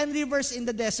wilderness and rivers in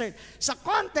the desert. Sa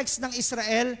context ng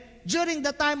Israel, during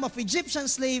the time of Egyptian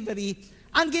slavery,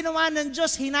 ang ginawa ng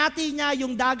Diyos, hinati niya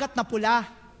yung dagat na pula.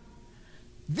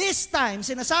 This time,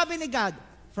 sinasabi ni God,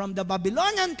 from the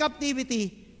Babylonian captivity,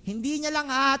 hindi niya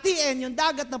lang hahatiin yung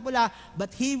dagat na pula,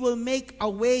 but He will make a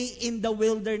way in the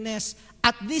wilderness.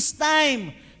 At this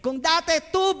time, kung dati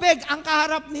tubig ang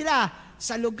kaharap nila,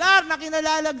 sa lugar na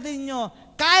kinalalagyan nyo,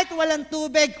 kahit walang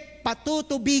tubig,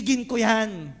 patutubigin ko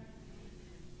yan.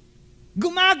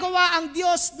 Gumagawa ang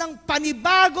Diyos ng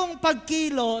panibagong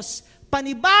pagkilos,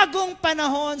 panibagong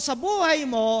panahon sa buhay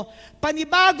mo,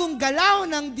 panibagong galaw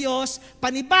ng Diyos,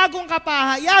 panibagong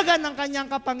kapahayagan ng Kanyang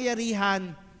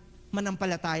kapangyarihan,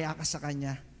 manampalataya ka sa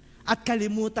Kanya. At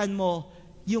kalimutan mo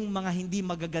yung mga hindi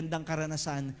magagandang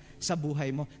karanasan sa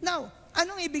buhay mo. Now,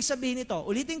 anong ibig sabihin nito?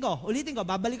 Ulitin ko,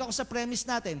 babalik ako sa premise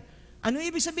natin. Anong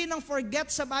ibig sabihin ng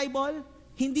forget sa Bible?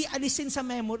 Hindi alisin sa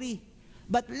memory.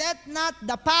 But let not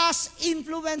the past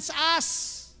influence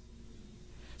us.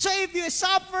 So if you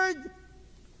suffered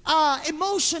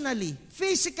emotionally,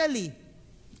 physically,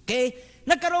 okay,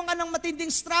 nagkaroon ka ng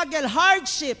matinding struggle,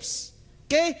 hardships,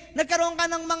 okay, nagkaroon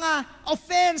ka ng mga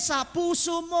offense sa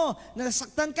puso mo,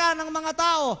 nasaktan ka ng mga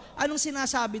tao, anong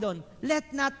sinasabi doon?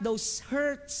 Let not those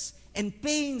hurts and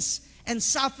pains and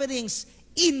sufferings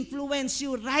influence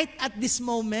you right at this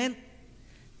moment.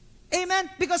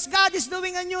 Amen? Because God is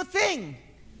doing a new thing.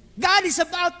 God is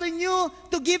about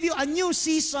to give you a new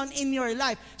season in your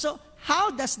life. So, how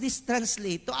does this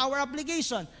translate to our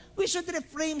application? We should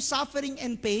reframe suffering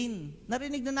and pain.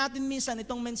 Narinig na natin minsan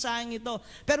itong mensaheng ito.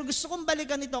 Pero gusto kong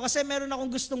balikan ito kasi meron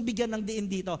akong gustong bigyan ng diin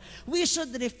dito. We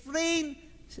should refrain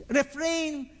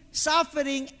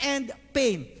suffering and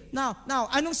pain. Now,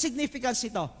 anong significance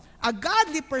ito? A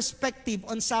godly perspective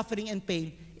on suffering and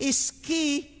pain is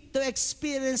key to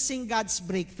experiencing God's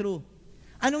breakthrough.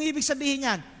 Anong ibig sabihin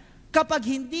yan? Kapag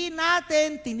hindi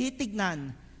natin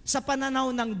tinitignan sa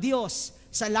pananaw ng Diyos,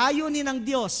 sa layunin ng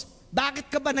Diyos, bakit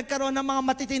ka ba nagkaroon ng mga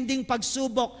matitinding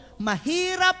pagsubok?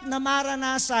 Mahirap na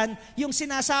maranasan yung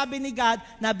sinasabi ni God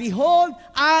na, behold,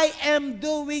 I am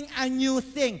doing a new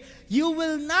thing. You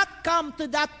will not come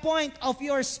to that point of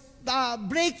your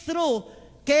breakthrough,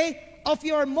 okay, of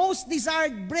your most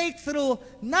desired breakthrough,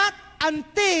 not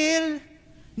until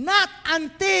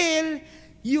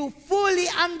you fully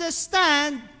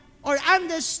understand or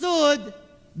understood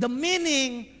the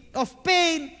meaning of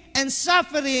pain and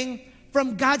suffering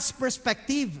from God's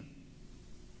perspective.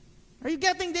 Are you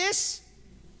getting this?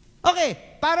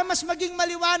 Okay, para mas maging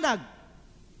maliwanag.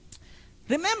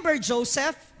 Remember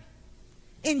Joseph?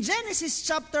 In Genesis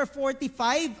chapter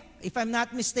 45, if I'm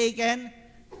not mistaken,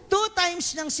 2 times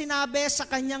niyang sinabi sa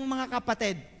kanyang mga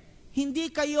kapatid,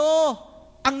 hindi kayo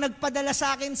ang nagpadala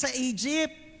sa akin sa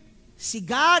Egypt, si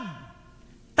God.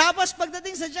 Tapos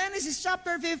pagdating sa Genesis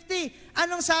chapter 50,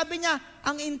 anong sabi niya?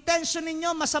 Ang intention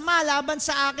ninyo masama laban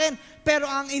sa akin, pero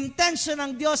ang intention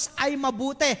ng Diyos ay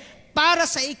mabuti para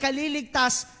sa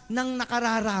ikaliligtas ng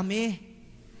nakararami.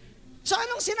 So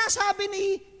anong sinasabi ni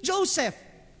Joseph?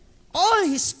 All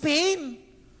his pain,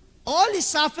 all his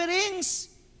sufferings,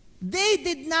 they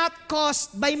did not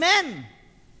caused by men.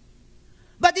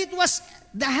 But it was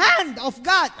the hand of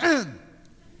God.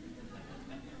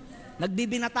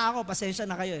 Nagbibinata ako, pasensya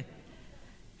na kayo eh.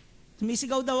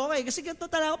 Sumisigaw daw ako eh, kasi ganito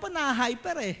talaga pa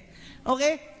na-hyper eh.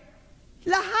 Okay?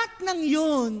 Lahat ng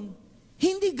yun,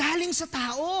 hindi galing sa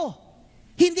tao.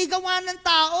 Hindi gawa ng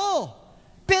tao.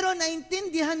 Pero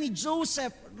naintindihan ni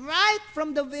Joseph right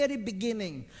from the very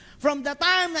beginning. From the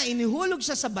time na inihulog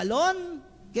siya sa balon,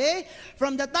 okay?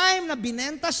 From the time na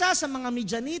binenta siya sa mga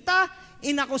Midianita,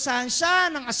 inakusahan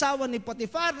siya ng asawa ni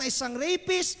Potiphar na isang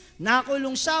rapist,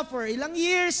 nakulong siya for ilang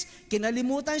years,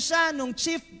 kinalimutan siya nung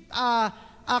chief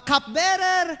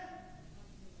cupbearer,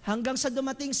 hanggang sa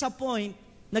dumating sa point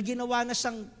na ginawa na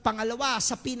siyang pangalawa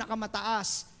sa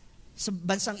pinakamataas sa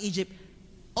bansang Egypt.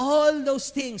 All those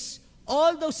things,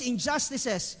 all those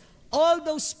injustices, all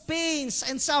those pains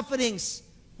and sufferings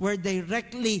were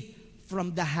directly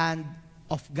from the hand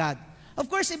of God. Of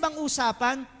course, ibang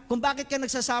usapan kung bakit ka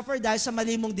nagsasuffer dahil sa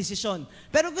mali mong desisyon.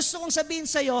 Pero gusto kong sabihin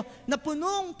sa iyo na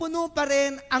punong-puno pa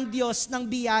rin ang Diyos ng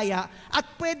biyaya at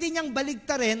pwede niyang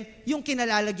baligtarin yung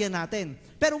kinalalagyan natin.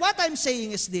 Pero what I'm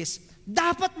saying is this,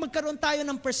 dapat magkaroon tayo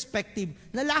ng perspective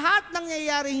na lahat ng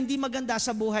nangyayari hindi maganda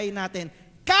sa buhay natin,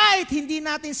 kahit hindi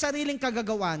natin sariling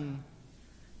kagagawan,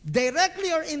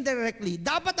 directly or indirectly,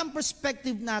 dapat ang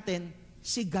perspective natin,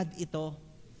 si God ito.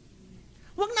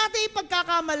 Huwag natin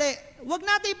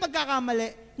ipagkakamali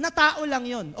na tao lang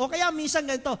yon. O kaya minsan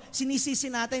ganito,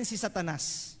 sinisisi natin si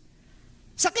Satanas.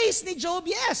 Sa case ni Job,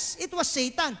 yes, it was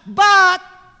Satan. But,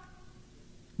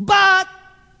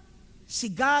 si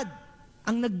God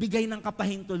ang nagbigay ng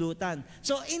kapahintulutan.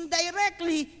 So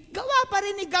indirectly, gawa pa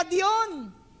rin ni God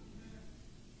yon.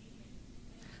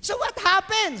 So what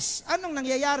happens? Anong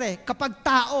nangyayari kapag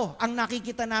tao ang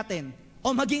nakikita natin?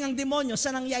 O maging ang demonyo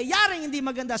sa nangyayaring hindi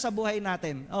maganda sa buhay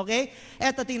natin. Okay?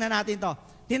 Eto, tingnan natin to.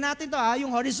 Tingnan natin to yung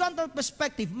horizontal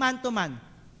perspective, man to man.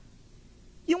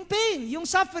 Yung pain, yung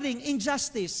suffering,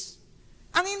 injustice.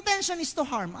 Ang intention is to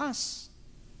harm us.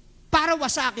 Para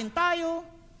wasakin tayo,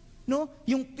 No?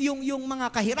 Yung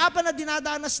mga kahirapan na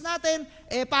dinadanas natin,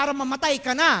 para mamatay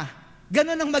ka na.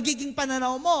 Ganon ang magiging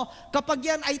pananaw mo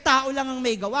kapag yan ay tao lang ang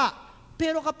may gawa.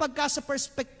 Pero kapag ka sa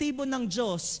perspektibo ng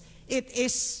Diyos, it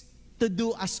is to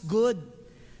do us good.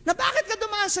 Na bakit ka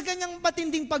dumaan sa ganyang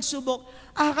matinding pagsubok?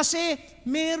 Kasi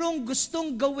merong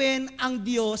gustong gawin ang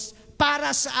Diyos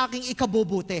para sa aking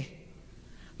ikabubuti.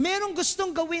 Merong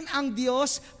gustong gawin ang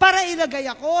Diyos para ilagay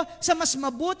ako sa mas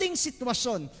mabuting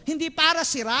sitwasyon. Hindi para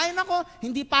sirain ako,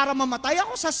 hindi para mamatay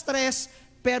ako sa stress,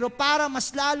 pero para mas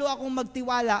lalo akong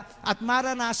magtiwala at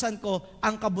maranasan ko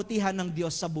ang kabutihan ng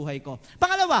Diyos sa buhay ko.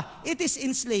 Pangalawa, it is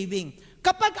enslaving.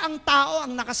 Kapag ang tao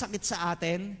ang nakasakit sa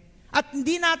atin at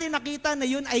hindi natin nakita na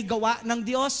yun ay gawa ng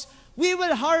Diyos, we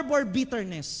will harbor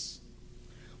bitterness.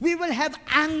 We will have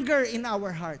anger in our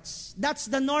hearts. That's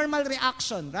the normal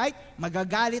reaction, right?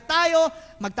 Magagalit tayo,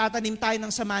 magtatanim tayo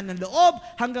ng sama ng loob,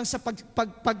 hanggang sa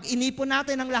pag-inipon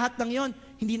natin ang lahat ng yon,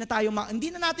 hindi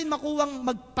na natin makuwang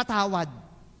magpatawad.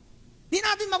 Hindi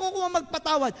natin makukuha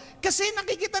magpatawad. Kasi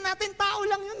nakikita natin, tao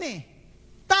lang yun eh.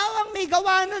 Tao ang may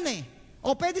gawa nun eh.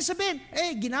 O pwede sabihin,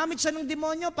 ginamit siya ng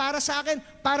demonyo para sa akin,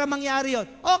 para mangyari yun.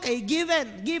 Okay,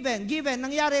 given.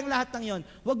 Nangyari ang lahat ng yun.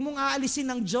 Huwag mong aalisin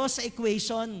ng Diyos sa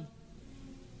equation.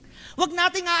 Huwag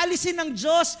nating aalisin ng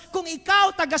Diyos kung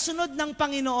ikaw tagasunod ng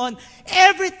Panginoon.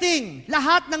 Everything,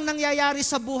 lahat ng nangyayari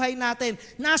sa buhay natin,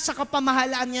 nasa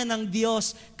kapamahalaan niya ng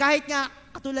Diyos. Kahit nga,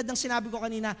 katulad ng sinabi ko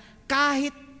kanina,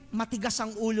 kahit matigas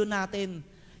ang ulo natin,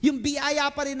 yung biyaya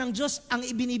pa rin ng Diyos ang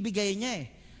ibinibigay niya eh.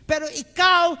 Pero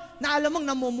ikaw, na alam mong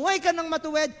namumuhay ka ng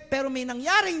matuwid, pero may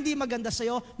nangyari hindi maganda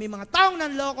sa'yo, may mga taong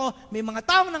nanloko, may mga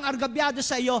taong nang argabyado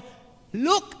sa'yo,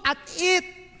 look at it.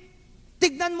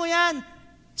 Tignan mo yan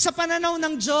sa pananaw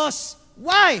ng Diyos.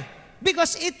 Why?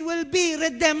 Because it will be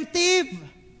redemptive.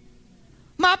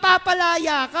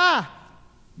 Mapapalaya ka.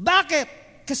 Bakit?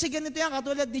 Kasi ganito yan,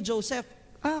 katulad ni Joseph.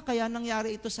 Kaya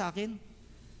nangyari ito sa akin?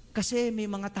 Kasi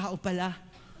may mga tao pala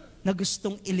na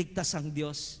gustong iligtas ang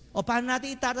Diyos. O paano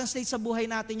natin i-translate sa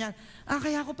buhay natin yan?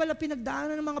 Kaya ako pala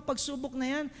pinagdaanan ng mga pagsubok na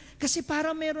yan. Kasi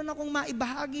para meron akong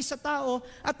maibahagi sa tao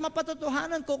at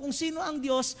mapatotohanan ko kung sino ang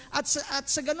Diyos at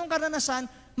sa ganong karanasan,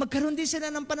 magkaroon din sila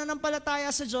ng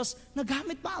pananampalataya sa Diyos na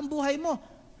gamit pa ang buhay mo.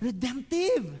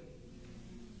 Redemptive.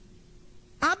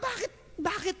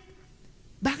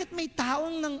 Bakit may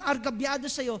taong nang argabyado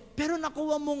sa'yo pero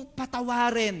nakuha mong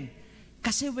patawarin?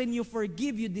 Kasi when you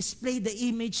forgive, you display the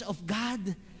image of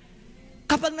God.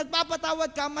 Kapag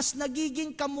nagpapatawad ka, mas nagiging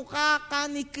kamukha ka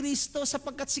ni Kristo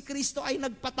sapagkat si Kristo ay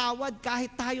nagpatawad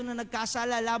kahit tayo na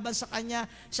nagkasala laban sa Kanya,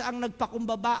 siya ang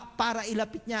nagpakumbaba para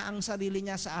ilapit niya ang sarili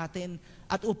niya sa atin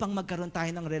at upang magkaroon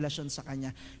tayo ng relasyon sa Kanya.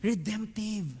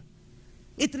 Redemptive.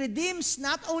 It redeems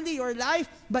not only your life,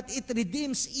 but it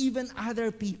redeems even other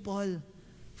people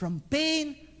from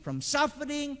pain, from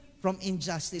suffering, from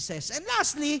injustices. And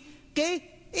lastly,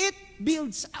 it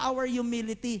builds our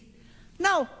humility.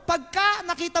 Now, pagka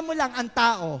nakita mo lang ang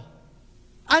tao,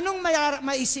 anong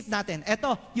maisip natin?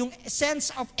 Ito, yung sense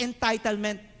of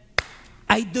entitlement.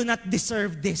 I do not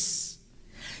deserve this.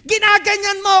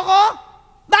 Ginaganyan mo ko?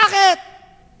 Bakit?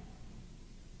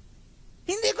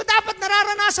 Hindi ko dapat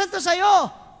nararanasan to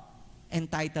sa'yo.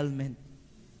 Entitlement.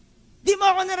 Di mo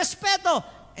ako nirespeto.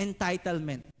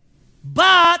 Entitlement.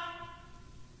 But,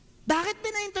 bakit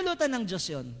pinahintulutan ng Diyos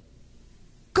yun?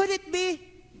 Could it be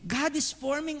God is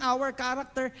forming our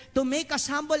character to make us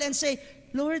humble and say,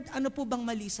 Lord, ano po bang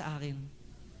mali sa akin?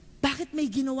 Bakit may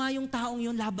ginawa yung taong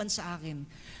yun laban sa akin?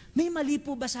 May mali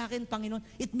po ba sa akin, Panginoon?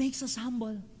 It makes us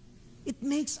humble. It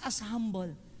makes us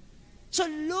humble. So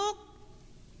look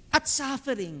at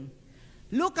suffering.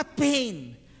 Look at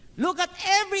pain. Look at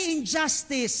every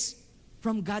injustice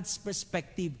from God's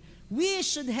perspective. We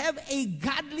should have a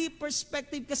godly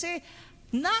perspective kasi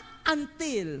not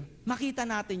until makita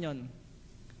natin yon,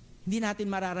 hindi natin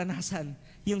mararanasan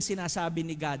yung sinasabi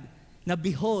ni God na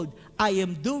behold, I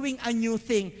am doing a new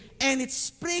thing and it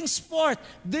springs forth.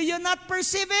 Do you not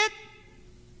perceive it?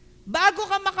 Bago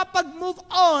ka makapag-move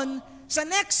on sa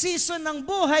next season ng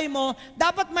buhay mo,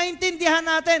 dapat maintindihan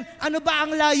natin ano ba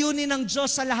ang layunin ng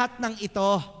Diyos sa lahat ng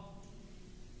ito.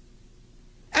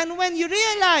 And when you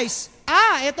realize,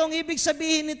 itong ibig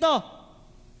sabihin nito,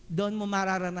 doon mo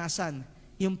mararanasan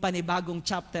yung panibagong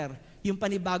chapter, yung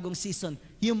panibagong season,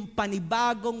 yung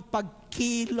panibagong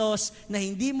pagkilos na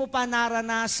hindi mo pa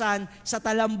naranasan sa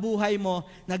talambuhay mo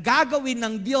na gagawin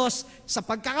ng Diyos sa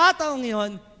pagkakataong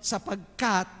yon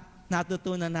sapagkat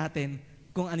natutunan natin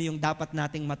kung ano yung dapat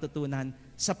nating matutunan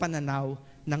sa pananaw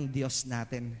ng Diyos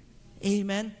natin.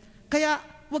 Amen? Kaya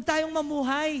huwag tayong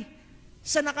mamuhay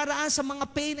sa nakaraan sa mga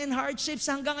pain and hardships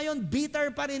hanggang ngayon,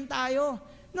 bitter pa rin tayo.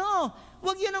 No,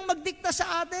 Huwag yun ang magdikta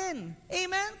sa atin.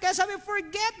 Amen? Kaya sabi,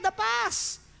 forget the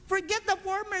past. Forget the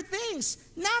former things.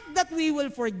 Not that we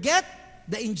will forget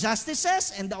the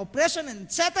injustices and the oppression,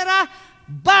 etc.,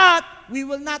 but we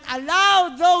will not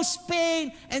allow those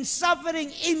pain and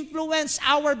suffering influence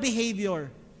our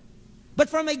behavior. But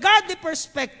from a godly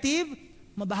perspective,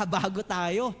 mababago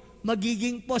tayo.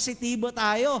 Magiging positibo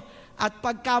tayo. At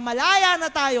pagka malaya na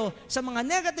tayo sa mga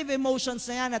negative emotions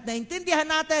na yan at naintindihan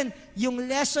natin yung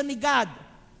lesson ni God,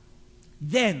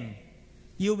 then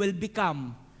you will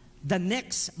become the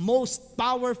next most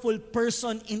powerful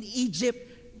person in Egypt,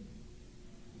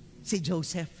 si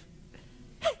Joseph.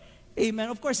 Amen.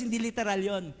 Of course, hindi literal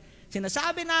yon.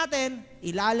 Sinasabi natin,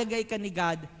 ilalagay ka ni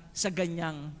God sa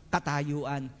ganyang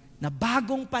katayuan na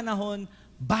bagong panahon,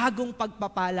 bagong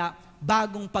pagpapala,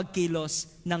 bagong pagkilos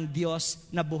ng Diyos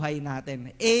na buhay natin.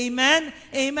 Amen?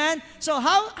 Amen? So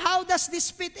how does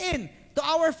this fit in to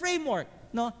our framework?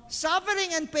 No?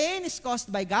 Suffering and pain is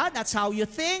caused by God. That's how you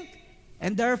think.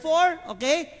 And therefore,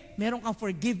 okay, meron kang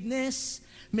forgiveness,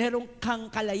 meron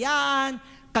kang kalayaan,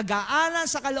 kagaanan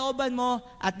sa kalooban mo,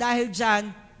 at dahil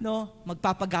dyan, no,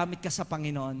 magpapagamit ka sa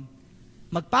Panginoon.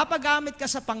 Magpapagamit ka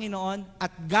sa Panginoon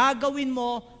at gagawin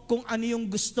mo kung ano yung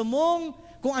gusto mong,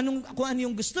 kung ano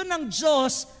yung gusto ng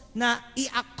Diyos na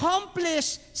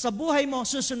i-accomplish sa buhay mo,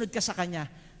 susunod ka sa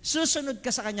Kanya. Susunod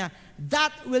ka sa Kanya.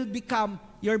 That will become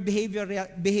your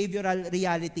behavioral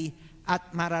reality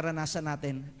at mararanasan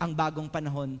natin ang bagong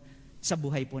panahon sa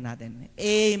buhay po natin.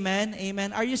 Amen? Amen.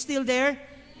 Are you still there?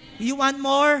 You want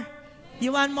more?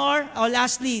 You want more? Oh,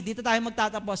 lastly, dito tayo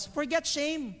magtatapos. Forget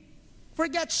shame.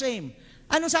 Forget shame.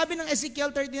 Anong sabi ng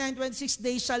Ezekiel 39:26?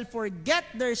 They shall forget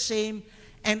their shame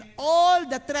and all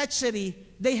the treachery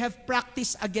they have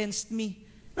practiced against me.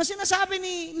 No, sinasabi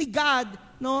ni God,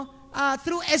 no,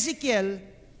 through Ezekiel,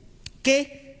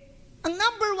 okay, ang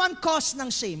number one cause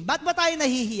ng shame, ba't ba tayo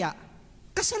nahihiya?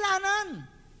 Kasalanan.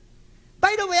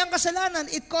 By the way, ang kasalanan,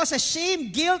 it causes shame,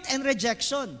 guilt, and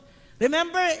rejection.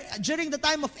 Remember, during the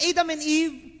time of Adam and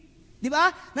Eve, di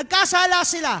ba? Nagkasala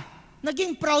sila.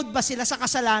 Naging proud ba sila sa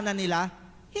kasalanan nila?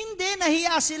 Hindi,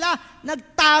 nahiya sila.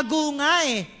 Nagtago nga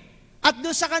eh. At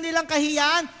doon sa kanilang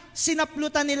kahiyaan,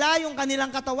 sinaplutan nila yung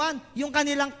kanilang katawan, yung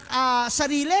kanilang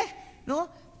sarili. No?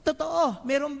 Totoo,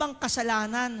 meron bang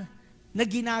kasalanan na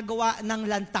ginagawa ng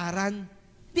lantaran?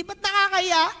 Di ba't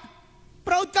nakakaya?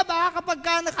 Proud ka ba kapag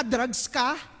nakadrugs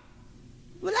ka?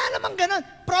 Wala namang ganun.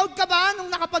 Proud ka ba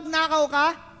nung nakapagnakaw ka?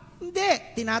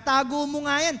 Hindi. Tinatago mo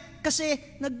nga yan. Kasi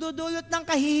nagdudulot ng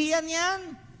kahihiyan yan.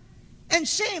 And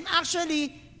shame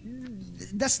actually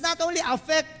does not only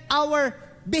affect our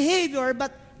behavior,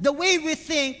 but the way we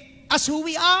think as who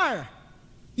we are.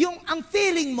 Yung ang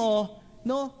feeling mo,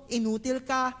 no, inutil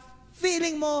ka,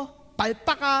 feeling mo,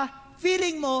 palpa ka,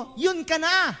 feeling mo, yun ka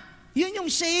na. Yun yung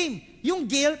shame. Yung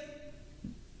guilt,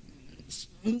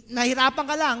 nahirapan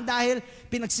ka lang dahil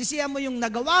pinagsisihan mo yung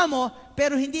nagawa mo,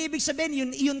 pero hindi ibig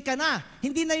sabihin yun ka na.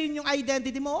 Hindi na yun yung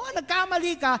identity mo.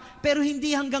 Nagkamali ka, pero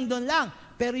hindi hanggang doon lang.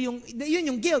 Pero yun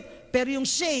yung guilt. Pero yung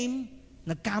shame,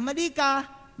 nagkamali ka,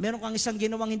 meron kang isang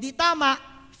ginawang hindi tama,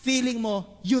 feeling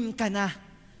mo, yun ka na.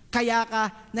 Kaya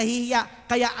ka nahihiya.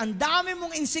 Kaya ang dami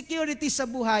mong insecurity sa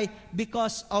buhay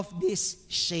because of this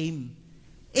shame.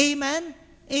 Amen?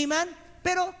 Amen?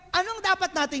 Pero anong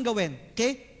dapat natin gawin?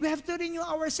 Okay? We have to renew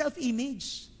our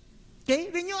self-image.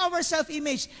 Okay? Renew our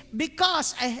self-image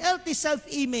because a healthy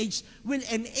self-image will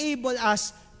enable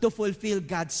us to fulfill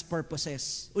God's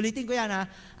purposes. Ulitin ko yan ha.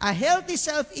 A healthy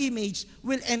self-image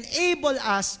will enable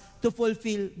us to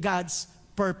fulfill God's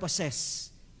purposes.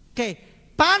 Okay?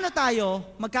 Paano tayo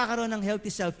magkakaroon ng healthy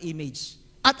self-image?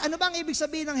 At ano bang ibig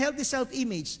sabihin ng healthy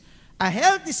self-image? A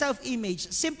healthy self-image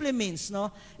simply means,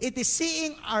 no, it is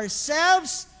seeing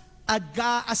ourselves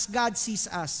as God sees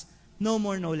us. No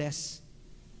more, no less.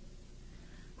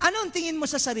 Ano ang tingin mo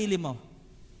sa sarili mo?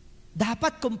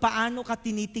 Dapat kung paano ka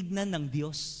tinitignan ng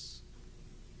Diyos.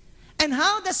 And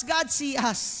how does God see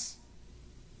us?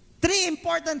 3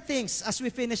 important things as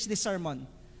we finish this sermon.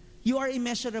 You are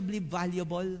immeasurably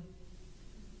valuable.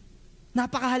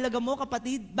 Napakahalaga mo,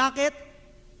 kapatid. Bakit?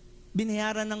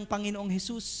 Binayaran ng Panginoong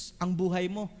Hesus ang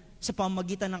buhay mo sa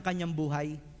pamamagitan ng kanyang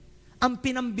buhay. Ang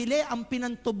pinambili, ang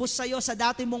pinantubos sa iyo sa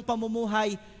dati mong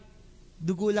pamumuhay,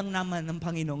 dugo lang naman ng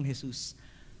Panginoong Hesus.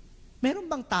 Meron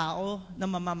bang tao na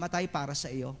mamamatay para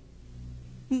sa iyo?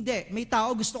 Hindi. May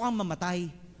tao gusto kang mamatay.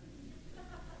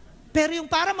 Pero yung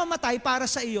para mamatay para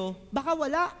sa iyo, baka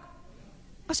wala.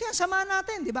 Kasi ang sama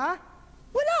natin, di ba?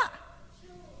 Wala.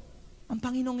 Ang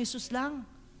Panginoong Hesus lang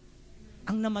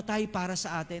ang namatay para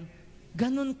sa atin.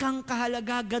 Ganun kang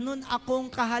kahalaga, ganun akong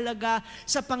kahalaga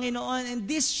sa Panginoon. And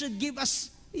this should give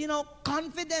us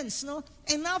confidence, no?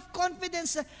 Enough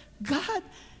confidence na, God,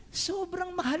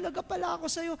 sobrang mahalaga pala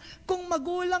ako sa'yo. Kung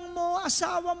magulang mo,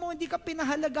 asawa mo, hindi ka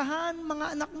pinahalagahan, mga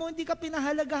anak mo, hindi ka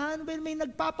pinahalagahan, well, may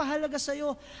nagpapahalaga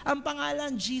sa'yo. Ang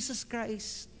pangalan, Jesus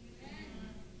Christ.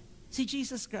 Si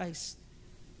Jesus Christ.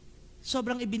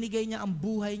 Sobrang ibinigay niya ang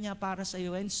buhay niya para sa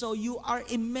iyo. And so you are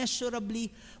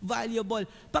immeasurably valuable.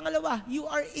 Pangalawa, you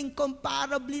are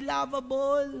incomparably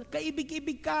lovable.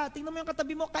 Kaibig-ibig ka. Tingnan mo yung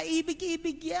katabi mo,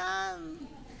 kaibig-ibig yan.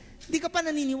 Hindi ka pa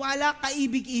naniniwala,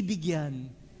 kaibig-ibig yan.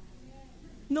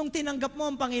 Nung tinanggap mo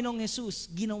ang Panginoong Jesus,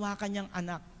 ginawa ka niyang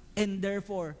anak. And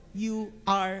therefore, you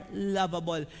are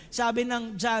lovable. Sabi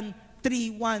ng John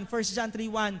 3:1, 1 John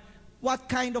 3:1, what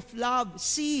kind of love?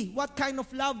 See, what kind of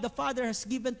love the Father has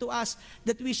given to us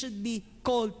that we should be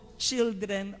called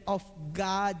children of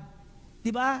God.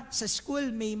 Diba? Sa school,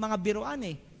 may mga biruan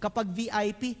eh. Kapag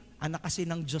VIP, anak kasi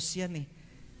ng Diyos yan eh.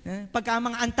 Pagka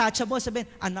mga untouchable, sabihin,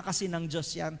 anak kasi ng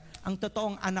Diyos yan. Ang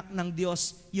totoong anak ng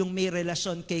Diyos, yung may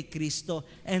relasyon kay Kristo.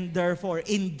 And therefore,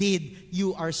 indeed,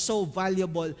 you are so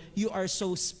valuable. You are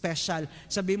so special.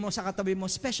 Sabi mo sa katabi mo,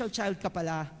 special child ka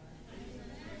pala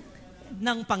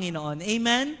ng Panginoon.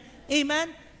 Amen? Amen?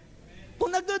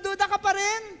 Kung nagdududa ka pa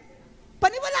rin,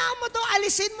 paniwalaan mo to,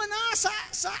 alisin mo na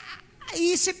sa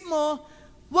isip mo,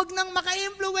 wag nang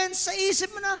maka-influence sa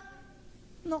isip mo na,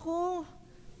 naku,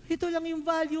 ito lang yung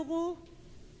value ko.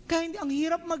 Kaya hindi, ang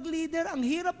hirap mag-leader, ang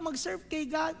hirap mag-serve kay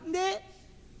God. Hindi.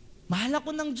 Mahal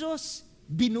ako ng Diyos.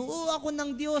 Binuo ako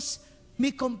ng Diyos.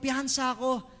 May kumpiyansa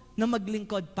ako na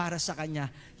maglingkod para sa Kanya.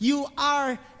 You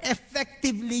are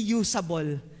effectively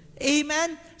usable.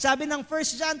 Amen? Sabi ng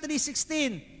 1 John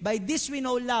 3:16, by this we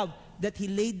know love, that He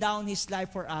laid down His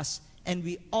life for us, and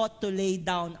we ought to lay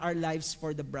down our lives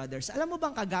for the brothers. Alam mo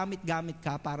bang kagamit-gamit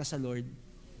ka para sa Lord?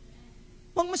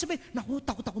 Huwag mo sabihin, naku,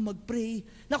 takot ako mag-pray,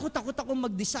 naku, takot ako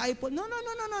mag-disciple. No.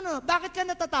 Bakit ka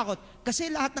natatakot?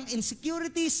 Kasi lahat ng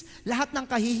insecurities, lahat ng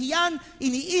kahihiyan,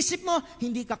 iniisip mo,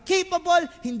 hindi ka capable,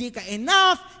 hindi ka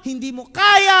enough, hindi mo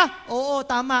kaya. Oo,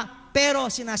 tama.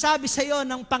 Pero sinasabi sa iyo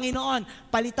ng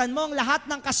Panginoon, palitan mo ang lahat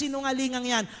ng kasinungalingang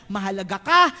yan. Mahalaga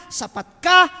ka, sapat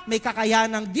ka, may kakayahan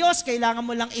ng Diyos, kailangan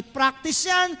mo lang i-practice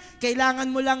yan,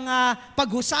 kailangan mo lang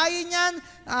paghusayin yan,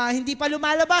 hindi pa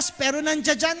lumalabas, pero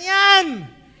nandiyan yan.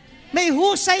 May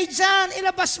husay dyan,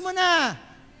 ilabas mo na.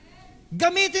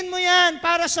 Gamitin mo yan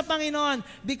para sa Panginoon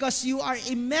because you are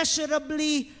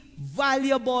immeasurably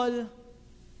valuable.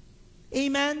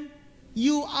 Amen?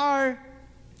 You are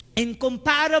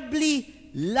incomparably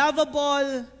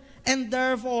lovable, and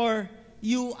therefore,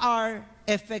 you are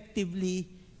effectively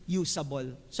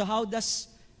usable. So how does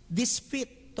this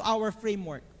fit to our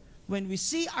framework? When we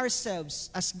see ourselves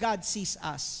as God sees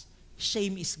us,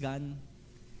 shame is gone.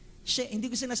 Hindi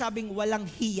ko sinasabing walang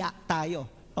hiya tayo.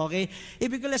 Okay?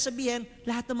 Ibig ko lang sabihin,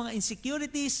 lahat ng mga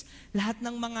insecurities, lahat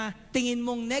ng mga tingin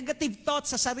mong negative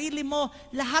thoughts sa sarili mo,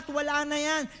 lahat wala na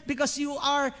yan. Because you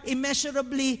are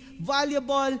immeasurably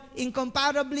valuable,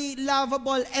 incomparably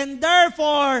lovable, and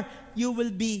therefore, you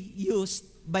will be used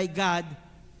by God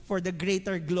for the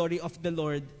greater glory of the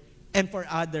Lord and for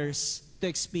others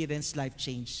to experience life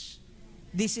change.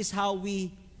 This is how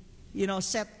we,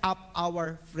 set up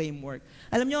our framework.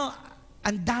 Alam nyo,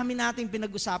 ang dami nating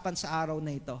pinag-usapan sa araw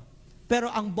na ito. Pero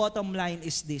ang bottom line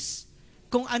is this.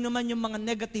 Kung ano man yung mga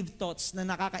negative thoughts na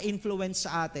nakaka-influence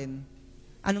sa atin,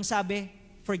 anong sabi?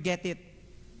 Forget it.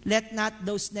 Let not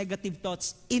those negative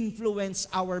thoughts influence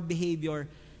our behavior,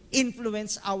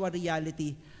 influence our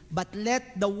reality. But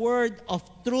let the word of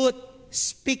truth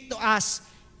speak to us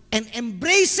and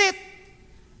embrace it.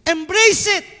 Embrace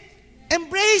it.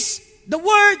 Embrace the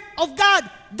word of God,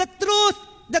 the truth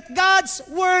that God's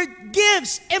word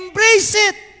gives. Embrace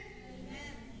it.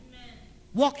 Amen.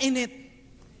 Walk in it.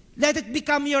 Let it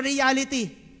become your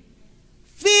reality.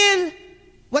 Feel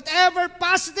whatever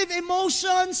positive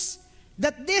emotions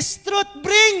that this truth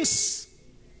brings.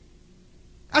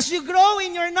 As you grow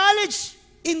in your knowledge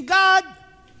in God,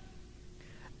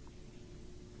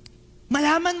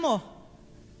 malaman mo,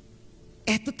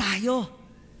 eto tayo.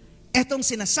 Etong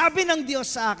sinasabi ng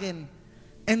Diyos sa akin.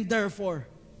 And therefore,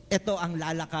 ito ang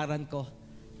lalakaran ko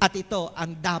at ito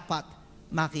ang dapat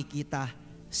makikita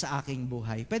sa aking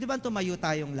buhay. Pwede ba tumayo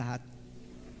tayong lahat?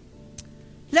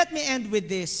 Let me end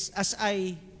with this as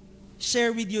I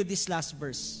share with you this last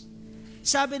verse.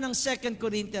 Sabi ng 2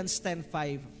 Corinthians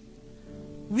 10:5,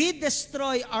 we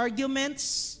destroy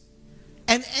arguments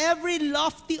and every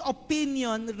lofty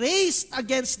opinion raised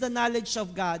against the knowledge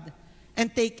of God and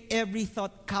take every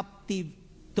thought captive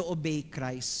to obey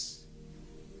Christ.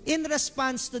 In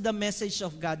response to the message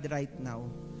of God right now,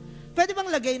 pwede bang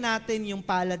lagay natin yung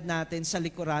palad natin sa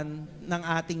likuran ng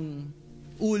ating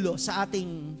ulo, sa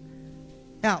ating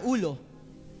ulo.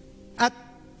 At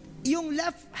yung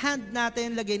left hand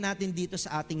natin, lagay natin dito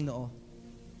sa ating noo.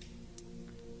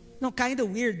 No, kind of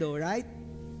weird though, right?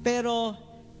 Pero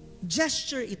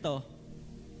gesture ito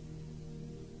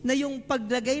na yung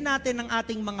paglagay natin ng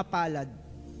ating mga palad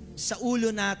sa ulo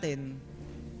natin,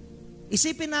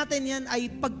 isipin natin yan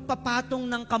ay pagpapatong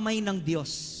ng kamay ng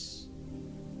Diyos.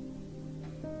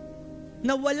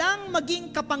 Na walang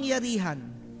maging kapangyarihan.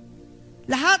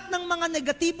 Lahat ng mga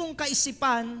negatibong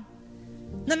kaisipan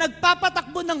na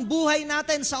nagpapatakbo ng buhay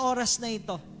natin sa oras na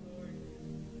ito.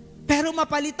 Pero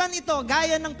mapalitan ito,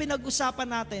 gaya ng pinag-usapan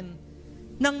natin,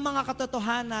 ng mga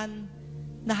katotohanan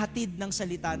na hatid ng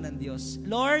salita ng Diyos.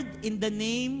 Lord, in the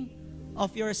name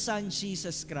of your Son,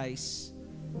 Jesus Christ,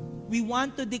 we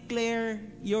want to declare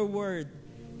your word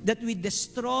that we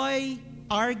destroy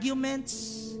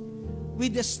arguments, we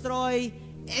destroy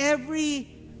every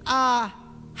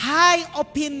high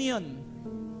opinion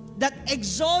that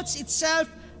exalts itself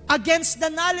against the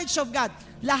knowledge of God.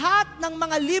 Lahat ng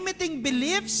mga limiting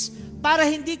beliefs para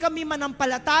hindi kami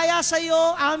manampalataya sa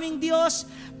iyo, aming Diyos,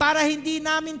 para hindi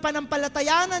namin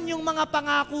panampalatayanan yung mga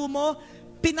pangako mo,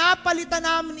 pinapalitan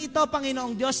namin ito,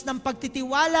 Panginoong Diyos, ng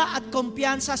pagtitiwala at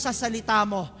kumpiyansa sa salita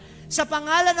mo. Sa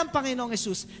pangalan ng Panginoong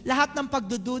Hesus, lahat ng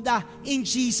pagdududa, in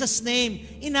Jesus' name,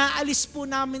 inaalis po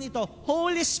namin ito.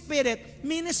 Holy Spirit,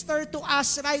 minister to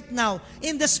us right now,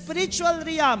 in the spiritual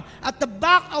realm, at the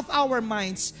back of our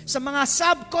minds, sa mga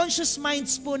subconscious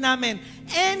minds po namin,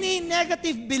 any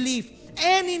negative belief,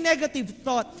 any negative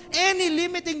thought, any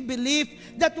limiting belief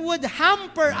that would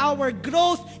hamper our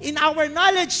growth in our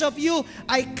knowledge of you,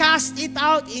 I cast it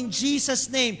out in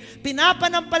Jesus' name.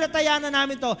 Pinapanampalataya na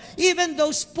namin to. Even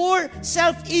those poor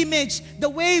self-image, the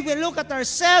way we look at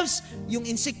ourselves, yung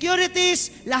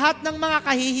insecurities, lahat ng mga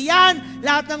kahihiyan,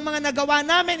 lahat ng mga nagawa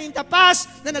namin in the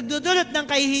past na nagdudulot ng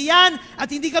kahihiyan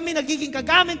at hindi kami nagiging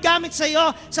kagamit-gamit sa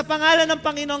iyo, sa pangalan ng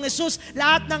Panginoong Hesus,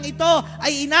 lahat ng ito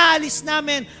ay inaalis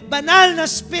namin. Banal na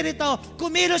Espiritu,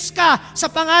 kumilos ka sa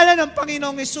pangalan ng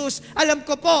Panginoong Hesus. Alam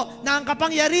ko po na ang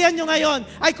kapangyarihan nyo ngayon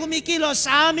ay kumikilos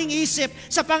sa aming isip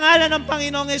sa pangalan ng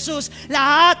Panginoong Hesus.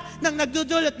 Lahat ng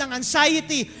nagdudulot ng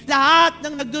anxiety, lahat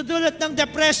ng nagdudulot ng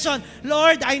depression,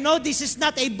 Lord, I know this is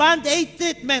not a band-aid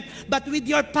treatment, but with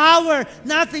your power,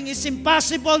 nothing is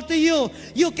impossible to you.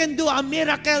 You can do a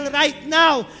miracle right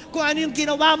now. Kung ano yung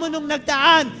ginawa mo nung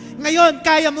nagdaan, ngayon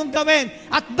kaya mong gawin.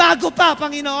 At bago pa,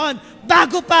 Panginoon,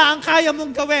 bago pa ang kaya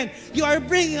mong gawin, you are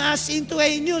bringing us into a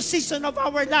new season of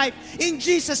our life. In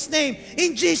Jesus' name,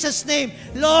 in Jesus' name,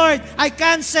 Lord, I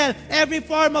cancel every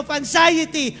form of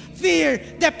anxiety, fear,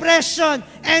 depression,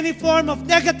 any form of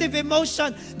negative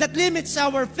emotion that limits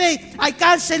our faith. I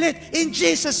cancel it in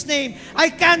Jesus' name.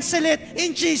 I cancel it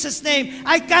in Jesus' name.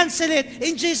 I cancel it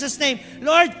in Jesus' name.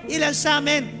 Lord, ilan sa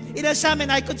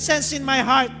amin, I could sense in my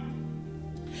heart,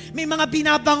 may mga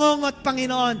binabangongot,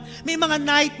 Panginoon. May mga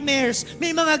nightmares.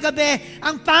 May mga gabi.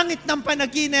 Ang pangit ng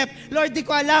panaginip. Lord, di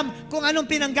ko alam kung anong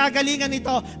pinanggagalingan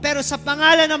ito. Pero sa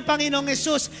pangalan ng Panginoong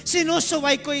Hesus,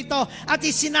 sinusuway ko ito. At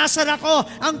isinasara ko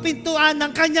ang pintuan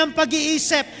ng kanyang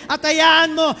pag-iisip. At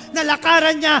hayaan mo na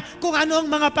lakaran niya kung anong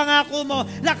mga pangako mo.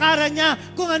 Lakaran niya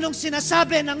kung anong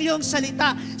sinasabi ng iyong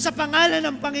salita. Sa pangalan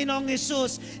ng Panginoong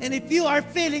Hesus. And if you are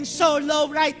feeling so low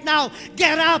right now,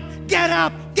 get up, get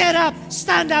up, get up,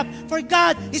 stand up. For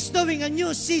God is doing a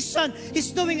new season.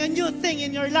 He's doing a new thing in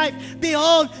your life.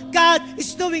 Behold, God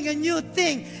is doing a new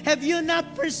thing. Have you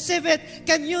not perceived it?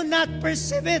 Can you not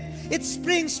perceive it? It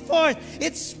springs forth.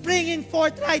 It's springing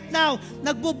forth right now.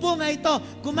 Nagbubunga ito.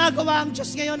 Gumagawa ang Diyos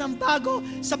ngayon ng bago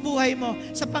sa buhay mo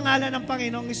sa pangalan ng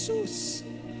Panginoong Hesus.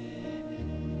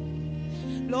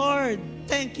 Lord,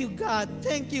 thank you God.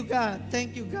 Thank you God.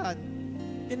 Thank you God.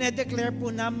 Dinedeclare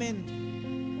po namin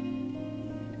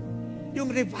yung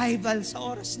revival sa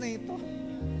oras na ito.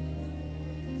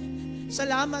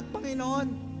 Salamat, Panginoon,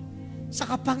 sa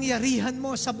kapangyarihan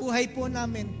mo sa buhay po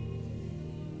namin,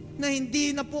 na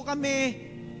hindi na po kami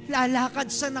lalakad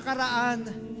sa nakaraan,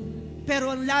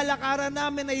 pero ang lalakaran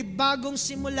namin ay bagong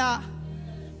simula,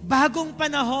 bagong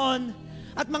panahon,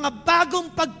 at mga bagong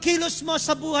pagkilos mo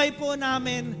sa buhay po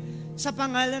namin, sa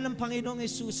pangalan ng Panginoong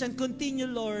Hesus. And continue,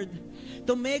 Lord,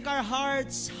 to make our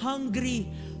hearts hungry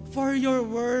for your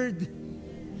word.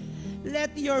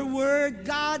 Let your word,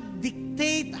 God,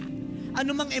 dictate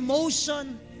anumang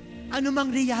emotion, anumang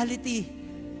reality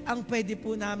ang pwede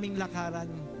po naming lakaran.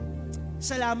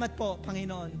 Salamat po,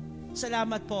 Panginoon.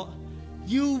 Salamat po.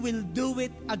 You will do it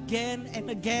again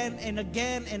and again and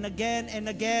again and again and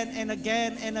again and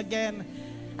again and again.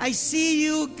 I see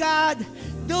you, God,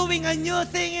 doing a new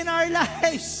thing in our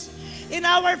lives, in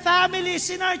our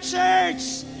families, in our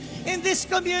church, in this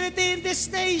community, in this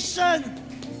nation.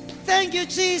 Thank you,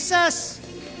 Jesus.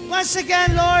 Once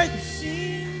again, Lord,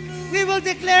 we will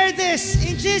declare this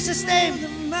in Jesus' name.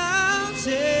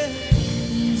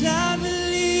 I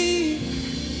believe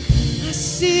I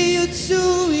see you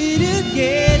do it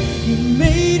again. You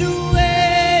made a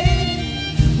way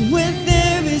when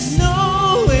there is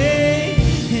no way,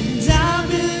 and I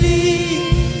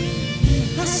believe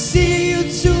I see you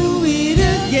do it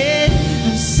again.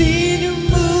 I've seen you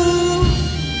move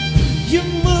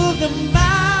the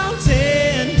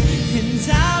mountain, and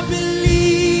I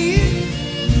believe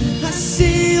I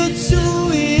see you do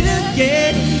it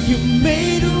again. You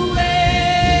made a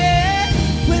way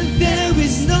when there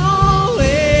is no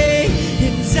way,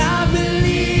 and I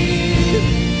believe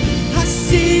I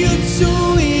see you do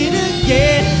it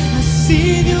again. I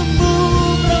see you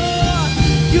move, Lord.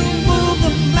 You move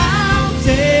the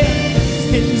mountain,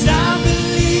 and I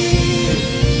believe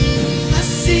I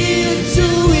see you do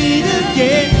it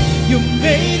again. You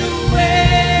made a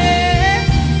way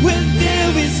when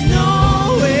there is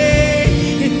no way,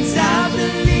 and I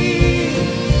believe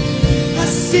I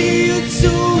see you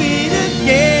do it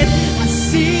again. I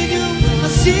see you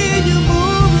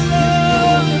move,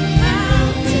 Lord,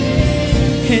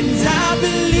 and I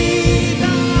believe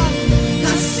I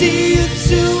see you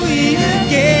do it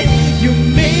again. You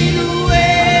made a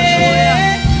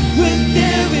way when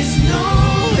there is no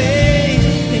way,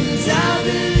 and I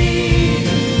believe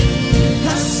I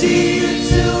see you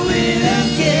do it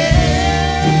again.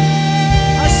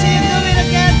 I'll see you do it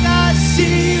again, God.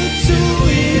 See you do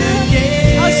it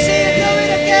again. I'll see you do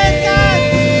it again, God.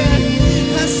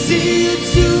 I see you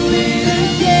do it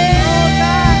again. Oh,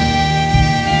 God.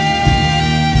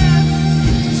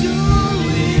 Do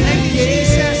it Thank you, again.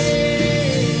 Jesus.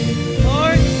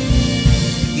 Lord, we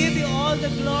give you all the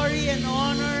glory and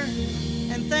honor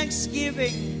and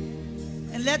thanksgiving.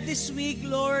 And let this week,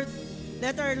 Lord,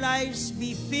 let our lives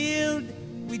be filled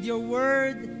with your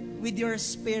word, with your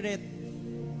spirit.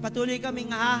 Patuloy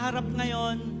kaming haharap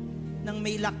ngayon ng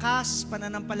may lakas,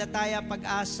 pananampalataya,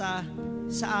 pag-asa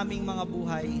sa aming mga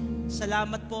buhay.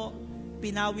 Salamat po,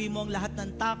 pinawi mo ang lahat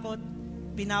ng takot,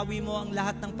 pinawi mo ang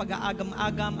lahat ng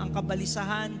pag-aagam-agam, ang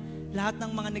kabalisahan, lahat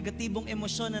ng mga negatibong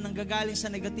emosyon na nanggagaling sa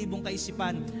negatibong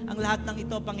kaisipan. Ang lahat ng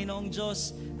ito, Panginoong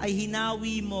Diyos, ay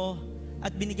hinawi mo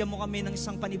at binigyan mo kami ng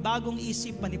isang panibagong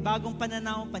isip, panibagong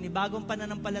pananaw, panibagong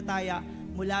pananampalataya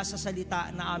mula sa salita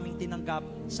na aming tinanggap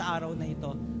sa araw na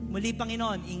ito. Muli,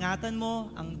 Panginoon, ingatan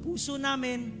mo ang puso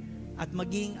namin at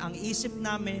maging ang isip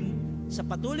namin sa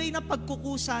patuloy na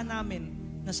pagkukusa namin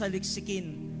na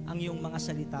saliksikin ang iyong mga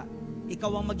salita.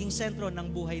 Ikaw ang maging sentro ng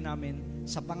buhay namin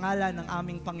sa pangalan ng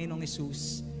aming Panginoong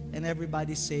Hesus. And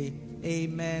everybody say,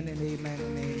 Amen and amen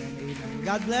and amen and amen.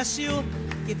 God bless you.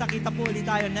 Kita-kita po ulit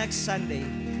tayo next Sunday.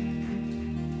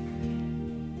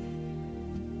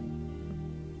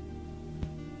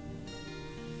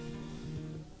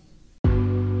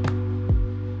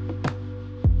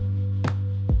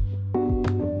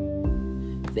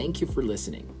 Thank you for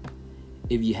listening.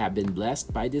 If you have been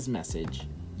blessed by this message,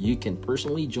 you can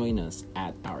personally join us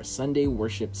at our Sunday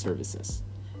worship services.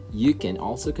 You can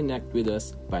also connect with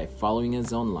us by following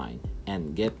us online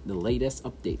and get the latest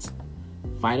updates.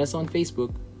 Find us on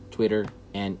Facebook, Twitter,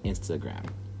 and Instagram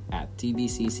at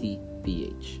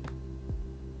TBCCPH.